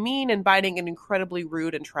can be mean and biting and incredibly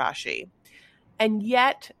rude and trashy. And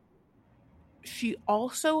yet she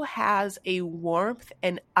also has a warmth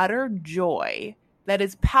and utter joy that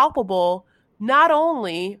is palpable not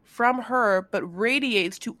only from her, but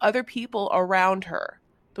radiates to other people around her.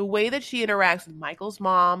 The way that she interacts with Michael's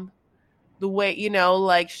mom, the way, you know,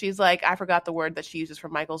 like she's like, I forgot the word that she uses for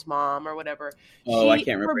Michael's mom or whatever. I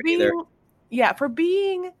can't remember either. Yeah, for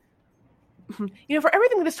being, you know, for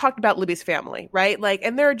everything we just talked about Libby's family, right? Like,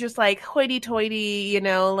 and they're just like hoity-toity, you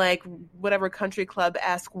know, like whatever country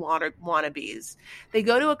club-esque wannabes. They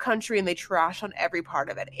go to a country and they trash on every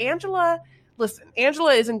part of it. Listen,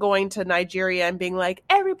 Angela isn't going to Nigeria and being like,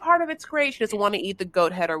 every part of it's great. She doesn't want to eat the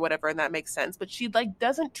goat head or whatever, and that makes sense. But she like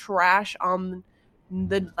doesn't trash on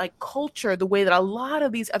the like culture the way that a lot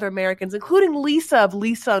of these other Americans, including Lisa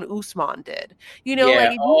and Usman did. You know,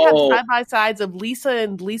 like if you have side by sides of Lisa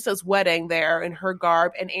and Lisa's wedding there in her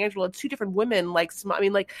garb and Angela, two different women, like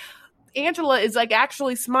Angela is like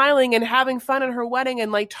actually smiling and having fun at her wedding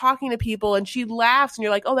and like talking to people, and she laughs and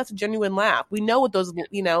you're like, oh, that's a genuine laugh. We know what those,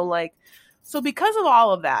 you know, like. So because of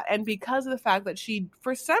all of that, and because of the fact that she,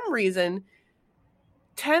 for some reason,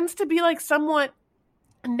 tends to be like somewhat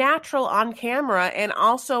natural on camera, and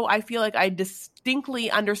also I feel like I distinctly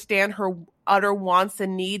understand her utter wants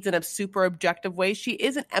and needs in a super objective way. She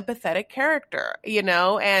is an empathetic character, you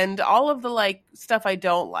know, and all of the like stuff I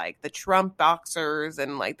don't like, the Trump boxers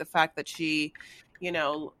and like the fact that she, you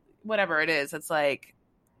know, whatever it is, it's like,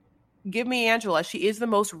 give me Angela. She is the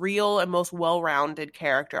most real and most well-rounded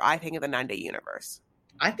character, I think, in the 9 Day universe.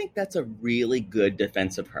 I think that's a really good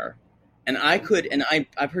defense of her. And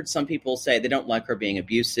I've heard some people say they don't like her being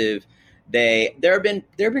abusive. There have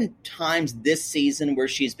been times this season where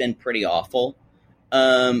she's been pretty awful.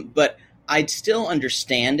 But I'd still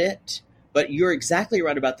understand it. But you're exactly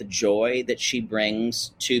right about the joy that she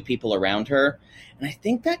brings to people around her. And I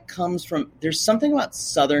think that comes from, there's something about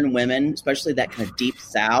Southern women, especially that kind of deep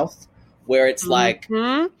South, where it's like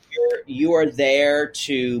you are there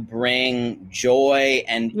to bring joy,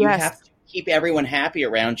 and you have to keep everyone happy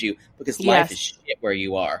around you because life is shit where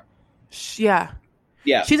you are. Yeah.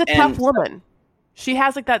 She's a tough woman. She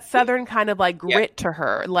has like that Southern kind of like grit to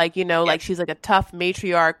her. Like, you know, like she's like a tough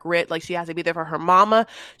matriarch grit. Like she has to be there for her mama.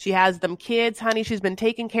 She has them kids, honey. She's been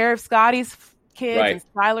taking care of Scotty's kids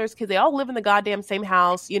and Skylar's kids. They all live in the goddamn same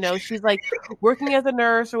house. You know, she's like working as a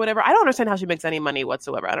nurse or whatever. I don't understand how she makes any money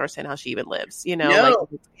whatsoever. I don't understand how she even lives, you know. No,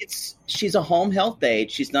 she's a home health aide.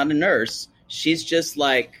 She's not a nurse. She's just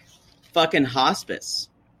like fucking hospice.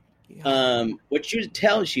 Yeah. What you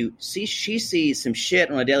tells you, she sees some shit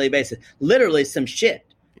on a daily basis. Literally some shit.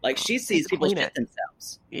 Like she sees people shit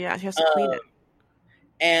themselves. Yeah, she has to clean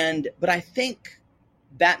it. But I think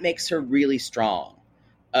that makes her really strong.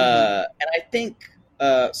 And I think,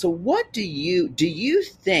 so what do you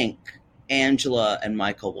think Angela and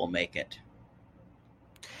Michael will make it?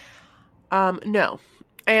 No.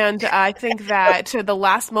 And I think that the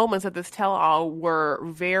last moments of this tell-all were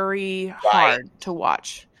very hard to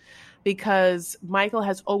watch because Michael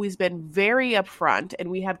has always been very upfront, and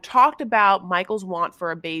we have talked about Michael's want for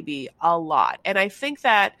a baby a lot. And I think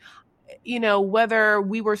that whether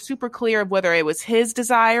we were super clear of whether it was his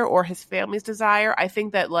desire or his family's desire, I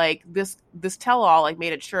think that like this tell-all like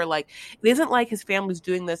made it sure like it isn't like his family's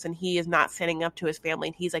doing this and he is not standing up to his family,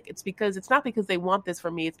 and he's like, it's not because they want this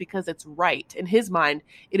for me, it's because it's right. In his mind,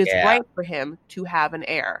 it is right for him to have an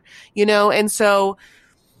heir, and so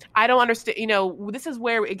I don't understand, this is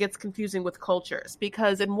where it gets confusing with cultures,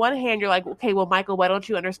 because in one hand you're like, okay, well, Michael, why don't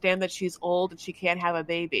you understand that she's old and she can't have a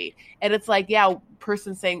baby? And it's like, yeah,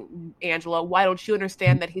 person saying, Angela, why don't you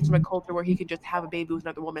understand that he's from a culture where he could just have a baby with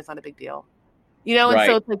another woman? It's not a big deal. And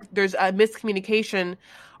so it's like there's a miscommunication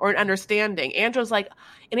or an understanding. Angela's like,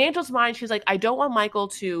 in Angela's mind, she's like, I don't want Michael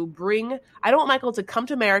to come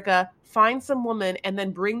to America, find some woman, and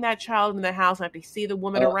then bring that child in the house, and I have to see the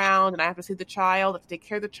woman around, and I have to see the child, I have to take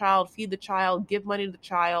care of the child, feed the child, give money to the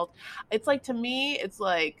child. It's like, to me, it's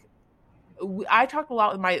like, I talked a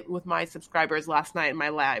lot with my subscribers last night in my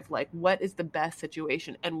live, like, what is the best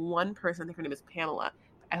situation? And one person, I think her name is Pamela,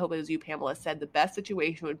 I hope it was you, Pamela, said the best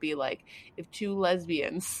situation would be like if two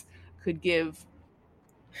lesbians could give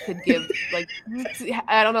like,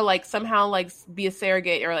 I don't know, like somehow like be a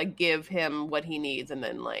surrogate or like give him what he needs, and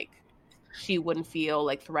then like she wouldn't feel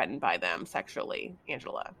like threatened by them sexually,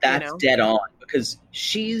 Angela. That's dead on, because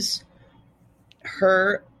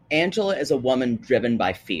Angela is a woman driven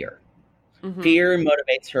by fear. Mm-hmm. Fear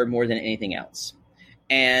motivates her more than anything else.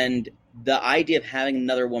 And the idea of having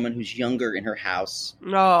another woman who's younger in her house,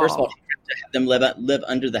 first of all, she has to have them live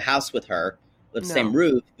under the house with her, the same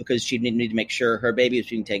roof, because she need to make sure her baby is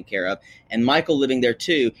being taken care of. And Michael living there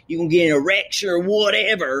too, you can get an erection or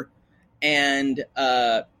whatever. And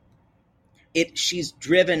she's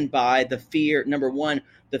driven by the fear, number one,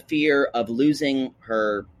 the fear of losing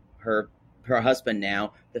her husband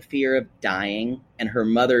now, the fear of dying, and her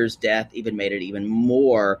mother's death even made it even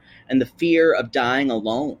more, and the fear of dying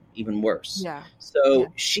alone even worse. Yeah.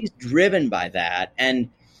 So she's driven by that. And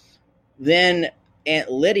then Aunt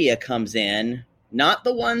Lydia comes in, not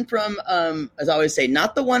the one from, as I always say,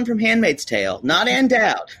 not the one from Handmaid's Tale, not Ann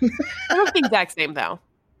Dowd. I don't think the exact same, though.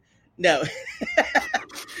 No.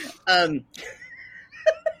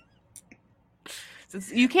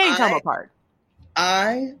 You can't tell them apart.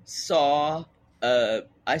 I saw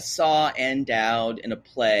Ann Dowd in a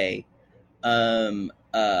play about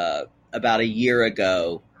a year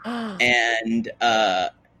ago, and I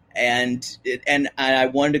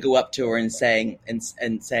wanted to go up to her and saying, there's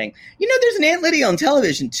an Aunt Lydia on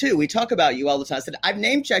television too. We talk about you all the time. I said, I've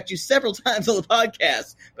name checked you several times on the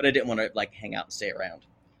podcast, but I didn't want to like hang out and stay around.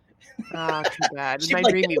 Oh, too bad. In my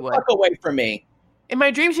like, dream, get you the would. fuck away from me. In my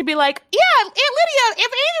dream, she'd be like, yeah, Aunt Lydia,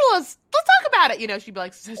 if Angela's, let's talk about it. She'd be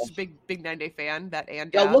like such a big 9-day fan, that Ann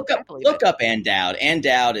Dowd. Yeah, look up Ann Dowd. Ann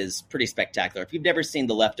Dowd is pretty spectacular. If you've never seen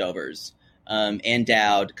The Leftovers, Ann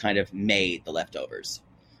Dowd kind of made The Leftovers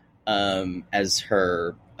as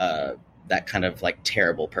her, that kind of like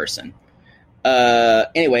terrible person.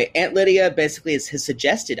 Anyway, Aunt Lydia basically has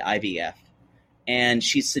suggested IVF, and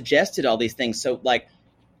she's suggested all these things. So like,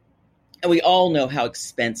 and we all know how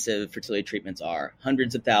expensive fertility treatments are.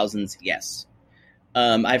 Hundreds of thousands, yes.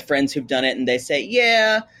 I have friends who've done it, and they say,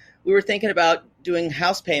 yeah, we were thinking about doing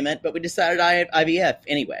house payment, but we decided IVF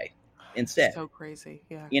anyway instead. So crazy,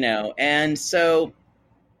 yeah. And so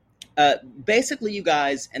basically you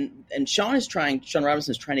guys, and Sean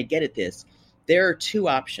Robinson is trying to get at this. There are two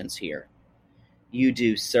options here. You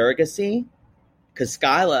do surrogacy, because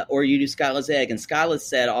or you do Skyla's egg, and Skyla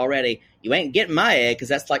said already, you ain't getting my egg because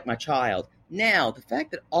that's like my child. Now, the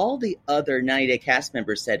fact that all the other 90 Day cast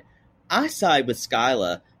members said, I side with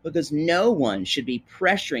Skyla because no one should be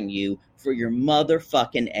pressuring you for your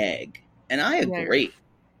motherfucking egg. And I agree.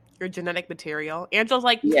 Your genetic material. Angela's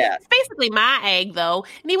like, yeah, it's basically my egg, though.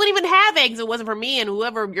 And he wouldn't even have eggs if it wasn't for me and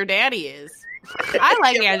whoever your daddy is. I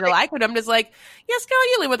like Angela. I'm just like, yeah, Skyla,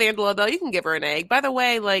 you live with Angela, though. You can give her an egg. By the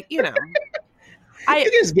way, like, you can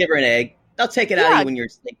just give her an egg. I'll take it out of you when you're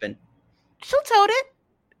sleeping. She'll tote it.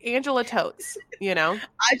 Angela totes,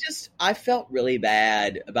 I felt really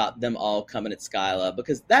bad about them all coming at Skyla,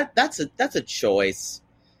 because that's a choice.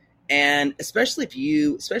 And especially if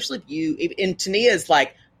you, and Tania's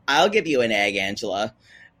like, I'll give you an egg, Angela.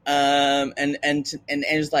 And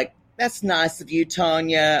Angela's like, that's nice of you,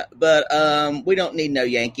 Tanya, but we don't need no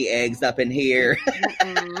Yankee eggs up in here.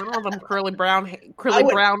 All them curly brown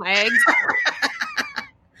eggs.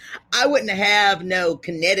 I wouldn't have no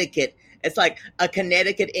Connecticut. It's like a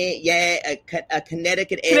Connecticut egg, a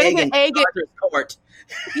Connecticut egg in Arthur's Court.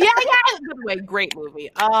 Yeah. By the way, great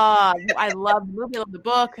movie. I love the movie. I love the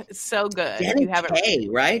book. It's so good. Denny Kaye,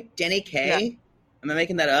 right? Denny Kaye. Yeah. Am I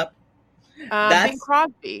making that up? Bing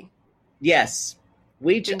Crosby. Yes,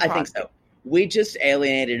 I think so. we just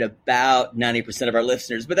alienated about 90% of our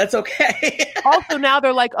listeners, but that's okay. Also, now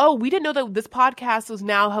they're like, oh, we didn't know that this podcast was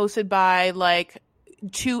now hosted by like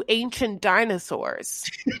 2 ancient dinosaurs.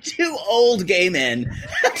 2 old gay men.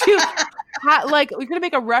 Like, we're gonna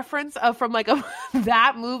make a reference from like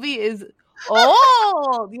that movie is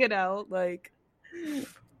old, you know, like.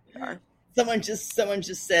 Someone just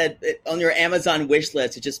said on your Amazon wish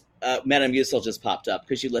list, it just Metamucil just popped up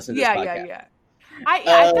because you listened to this podcast. Yeah.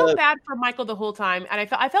 I felt bad for Michael the whole time, and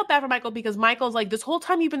I felt bad for Michael because Michael's like, this whole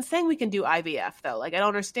time you've been saying we can do IVF though, like I don't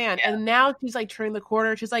understand, and now she's like turning the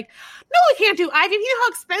corner. She's like, no, we can't do IVF. You know how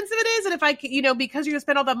expensive it is, and if I, you know, because you're gonna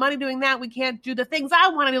spend all that money doing that, we can't do the things I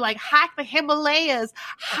want to do, like hike the Himalayas,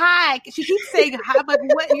 hike. She keeps saying, but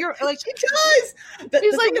what you're like, she does.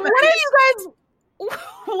 She's like, what are you guys? What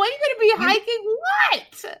are you going to be hiking?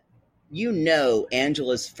 What? You know,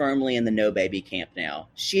 Angela's firmly in the no baby camp now.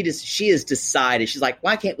 She has decided. She's like,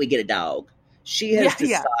 why can't we get a dog? She has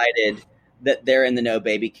decided that they're in the no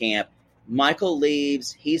baby camp. Michael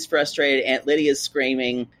leaves. He's frustrated. Aunt Lydia's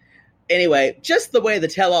screaming. Anyway, just the way the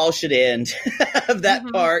tell-all should end of that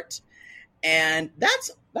part. And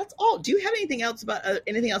that's all. Do you have anything else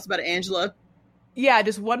about Angela? Yeah,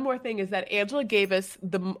 just one more thing is that Angela gave us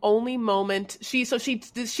the only moment she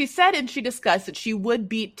said and she discussed that she would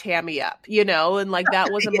beat Tammy up, you know, and like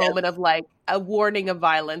that was a moment of like a warning of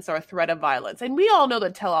violence or a threat of violence. And we all know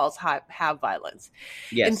that tell-alls have violence.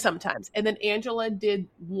 Yes. And sometimes. And then Angela did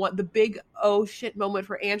the big oh shit moment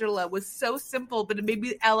for Angela was so simple, but it made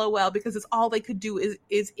me LOL because it's all they could do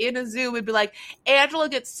is in a Zoom and be like, Angela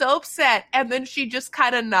gets so upset and then she just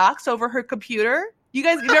kind of knocks over her computer. You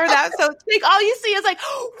guys remember that? So like, all you see is like,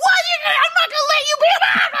 what? I'm not going to let you be a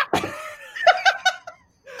mom.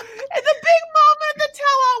 And the big moment of the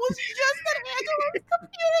tell-all was just that Angela's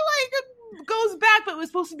computer like goes back, but it was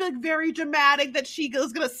supposed to be like very dramatic that she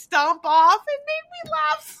was going to stomp off. It made me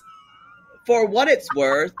laugh. For what it's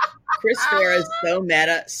worth, Chris Farah is so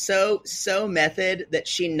meta, so method that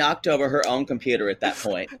she knocked over her own computer at that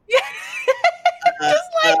point.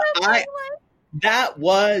 That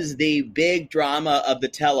was the big drama of the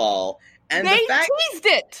tell-all. And they teased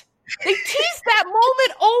it. They teased that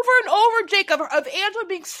moment over and over, Jacob, of Angela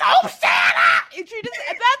being so sad. And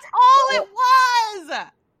that's all it was.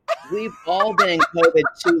 We've all been in COVID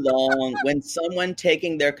too long. When someone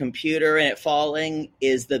taking their computer and it falling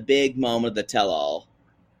is the big moment of the tell-all.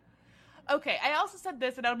 Okay, I also said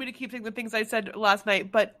this, and I don't mean to keep saying the things I said last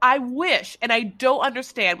night, but I wish, and I don't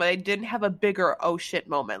understand why they didn't have a bigger oh shit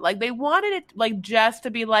moment. Like, they wanted it, like, Jess to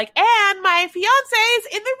be like, and my fiance's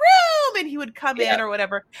in the room, and he would come in or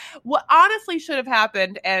whatever. What honestly should have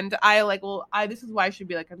happened, and this is why I should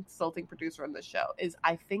be, like, a consulting producer on this show, is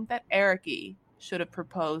I think that Eric-y should have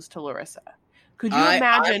proposed to Larissa. Could you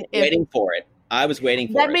imagine if... waiting for it. I was waiting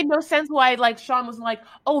for it. That made no sense why, like, Sean was like,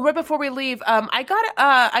 oh, right before we leave, I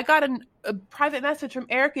got a private message from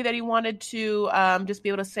Eric-y that he wanted to just be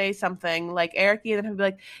able to say something. Like, Eric-y, and then he'd be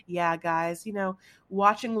like, yeah, guys, you know,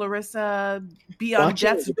 watching Larissa be on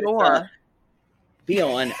death's door. Be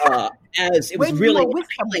on, as it was really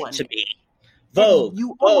appealing to me. Vogue.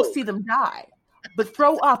 You almost see them die, but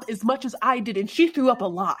throw up as much as I did, and she threw up a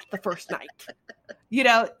lot the first night. You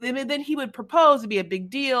know, and then he would propose, it'd be a big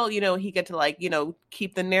deal. You know, he get to, like, you know,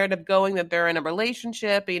 keep the narrative going that they're in a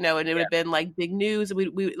relationship, you know, and it would have been like big news.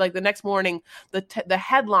 We like the next morning, the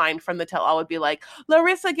headline from the tell-all would be like,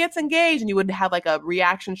 Larissa gets engaged. And you would have like a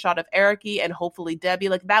reaction shot of Eric-y and hopefully Debbie.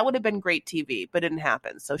 Like, that would have been great TV, but it didn't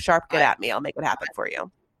happen. So Sharp, get at me. I'll make it happen for you.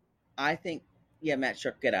 I think, Matt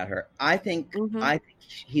Sharp, get at her. I think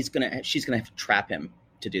she's going to have to trap him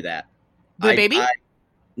to do that. The baby?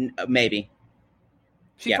 Maybe.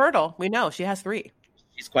 She's fertile. We know she has 3.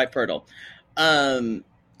 She's quite fertile.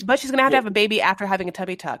 But she's going to have a baby after having a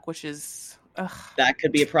tummy tuck, which is... that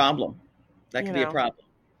could be a problem. Be a problem.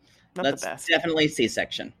 That's the best. Definitely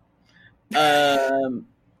C-section.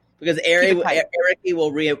 Because Eric-y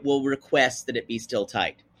will request that it be still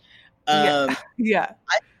tight. Yeah.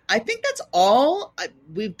 I think that's all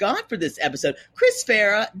we've got for this episode. Chris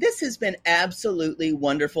Farah, this has been absolutely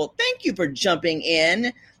wonderful. Thank you for jumping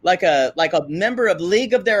in like a member of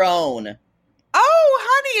League of Their Own. Oh,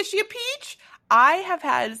 honey, is she a peach? I have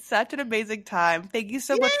had such an amazing time. Thank you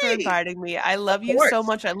so much for inviting me. I love you so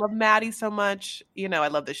much. I love Maddie so much. You know, I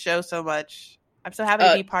love the show so much. I'm so happy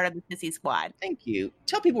to be part of the Sissy Squad. Thank you.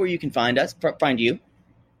 Tell people where you can find us. Find you.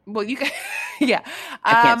 Well, you can. Yeah.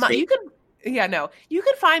 You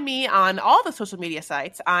can find me on all the social media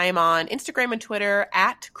sites. I'm on Instagram and Twitter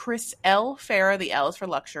at Chris L. Farah. The L is for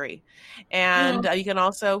luxury. And you can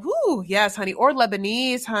also, yes, honey, or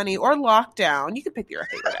Lebanese, honey, or Lockdown. You can pick your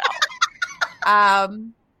favorite out.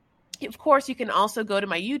 Of course, you can also go to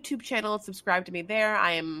my YouTube channel and subscribe to me there.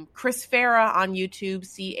 I am Chris Farah on YouTube,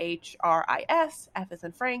 CHRIS, F as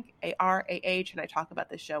in Frank, ARAH, and I talk about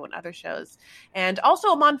this show and other shows. And also,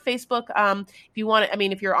 I'm on Facebook. If you want to,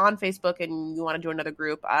 if you're on Facebook and you want to join another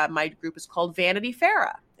group, my group is called Vanity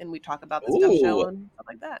Farah, and we talk about the stuff show and stuff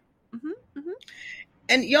like that.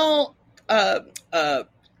 And y'all,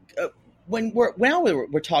 when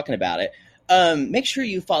we're talking about it, make sure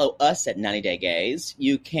you follow us at 90 Day Gays.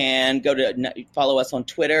 You can go to follow us on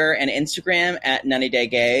Twitter and Instagram at 90 Day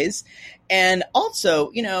Gays. And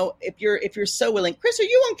also, if you're so willing, Chris, are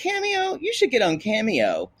you on Cameo? You should get on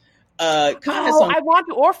Cameo. I want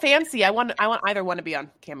to, or Fancy. I want either one to be on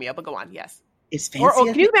Cameo, but go on. Yes. Is Fancy? Or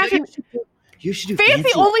can you imagine? You should do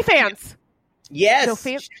Fancy OnlyFans. Yes.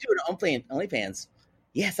 No, you should do an OnlyFans.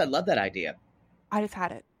 Yes, I love that idea. I just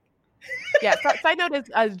had it. Yeah. Side note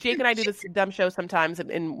is Jake and I do this dumb show sometimes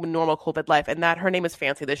in normal COVID life, and that her name is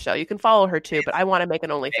Fancy. This show, you can follow her too, but I want to make an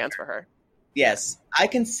OnlyFans for her. Yes, I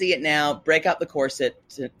can see it now. Break out the corset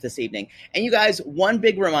this evening. And you guys, one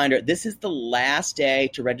big reminder, this is the last day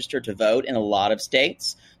to register to vote in a lot of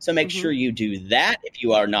states. So make sure you do that if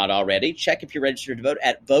you are not already. Check if you're registered to vote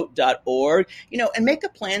at vote.org. And make a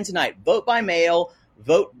plan tonight. Vote by mail,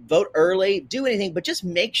 vote early, do anything, but just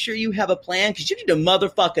make sure you have a plan because you need to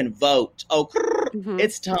motherfucking vote.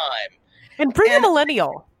 It's time. And bring a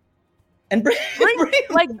millennial. And bring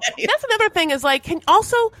that's another thing is can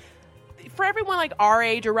also... For everyone our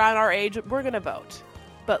age, around our age, we're going to vote.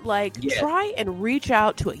 But try and reach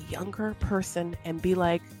out to a younger person and be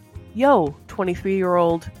like, yo,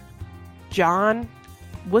 23-year-old John,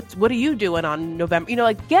 what are you doing on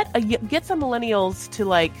November? Get some millennials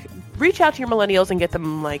to reach out to your millennials and get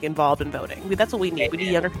them involved in voting. That's what we need. Amen. We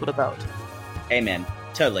need younger people to vote. Amen.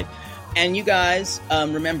 Totally. And you guys,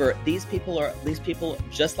 remember, these people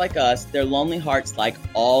just like us. They're lonely hearts like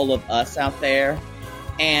all of us out there.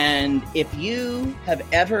 And if you have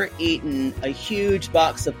ever eaten a huge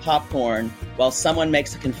box of popcorn while someone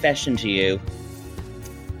makes a confession to you,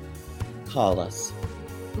 call us.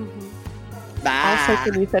 Bye.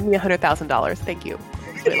 Also, can you send me $100,000? Thank you.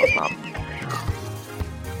 Sweet Mom.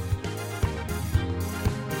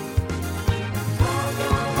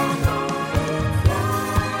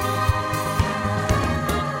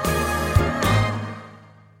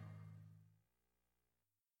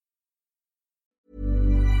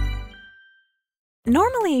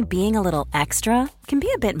 Normally, being a little extra can be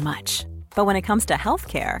a bit much, but when it comes to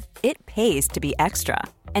healthcare, it pays to be extra.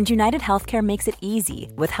 And United Healthcare makes it easy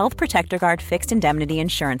with Health Protector Guard fixed indemnity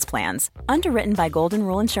insurance plans. Underwritten by Golden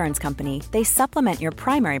Rule Insurance Company, they supplement your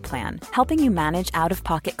primary plan, helping you manage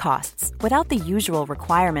out-of-pocket costs without the usual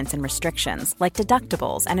requirements and restrictions like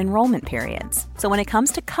deductibles and enrollment periods. So when it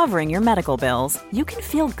comes to covering your medical bills, you can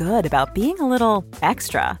feel good about being a little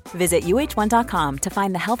extra. Visit uh1.com to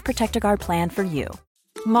find the Health Protector Guard plan for you.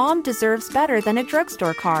 Mom deserves better than a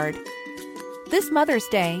drugstore card. This Mother's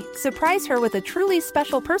Day, surprise her with a truly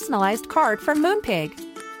special personalized card from Moonpig.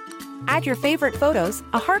 Add your favorite photos,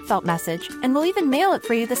 a heartfelt message, and we'll even mail it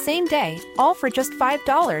for you the same day, all for just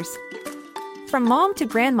 $5. From mom to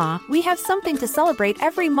grandma, we have something to celebrate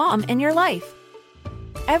every mom in your life.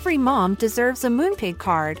 Every mom deserves a Moonpig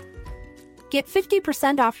card. Get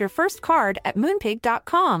 50% off your first card at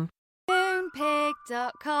Moonpig.com.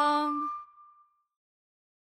 Moonpig.com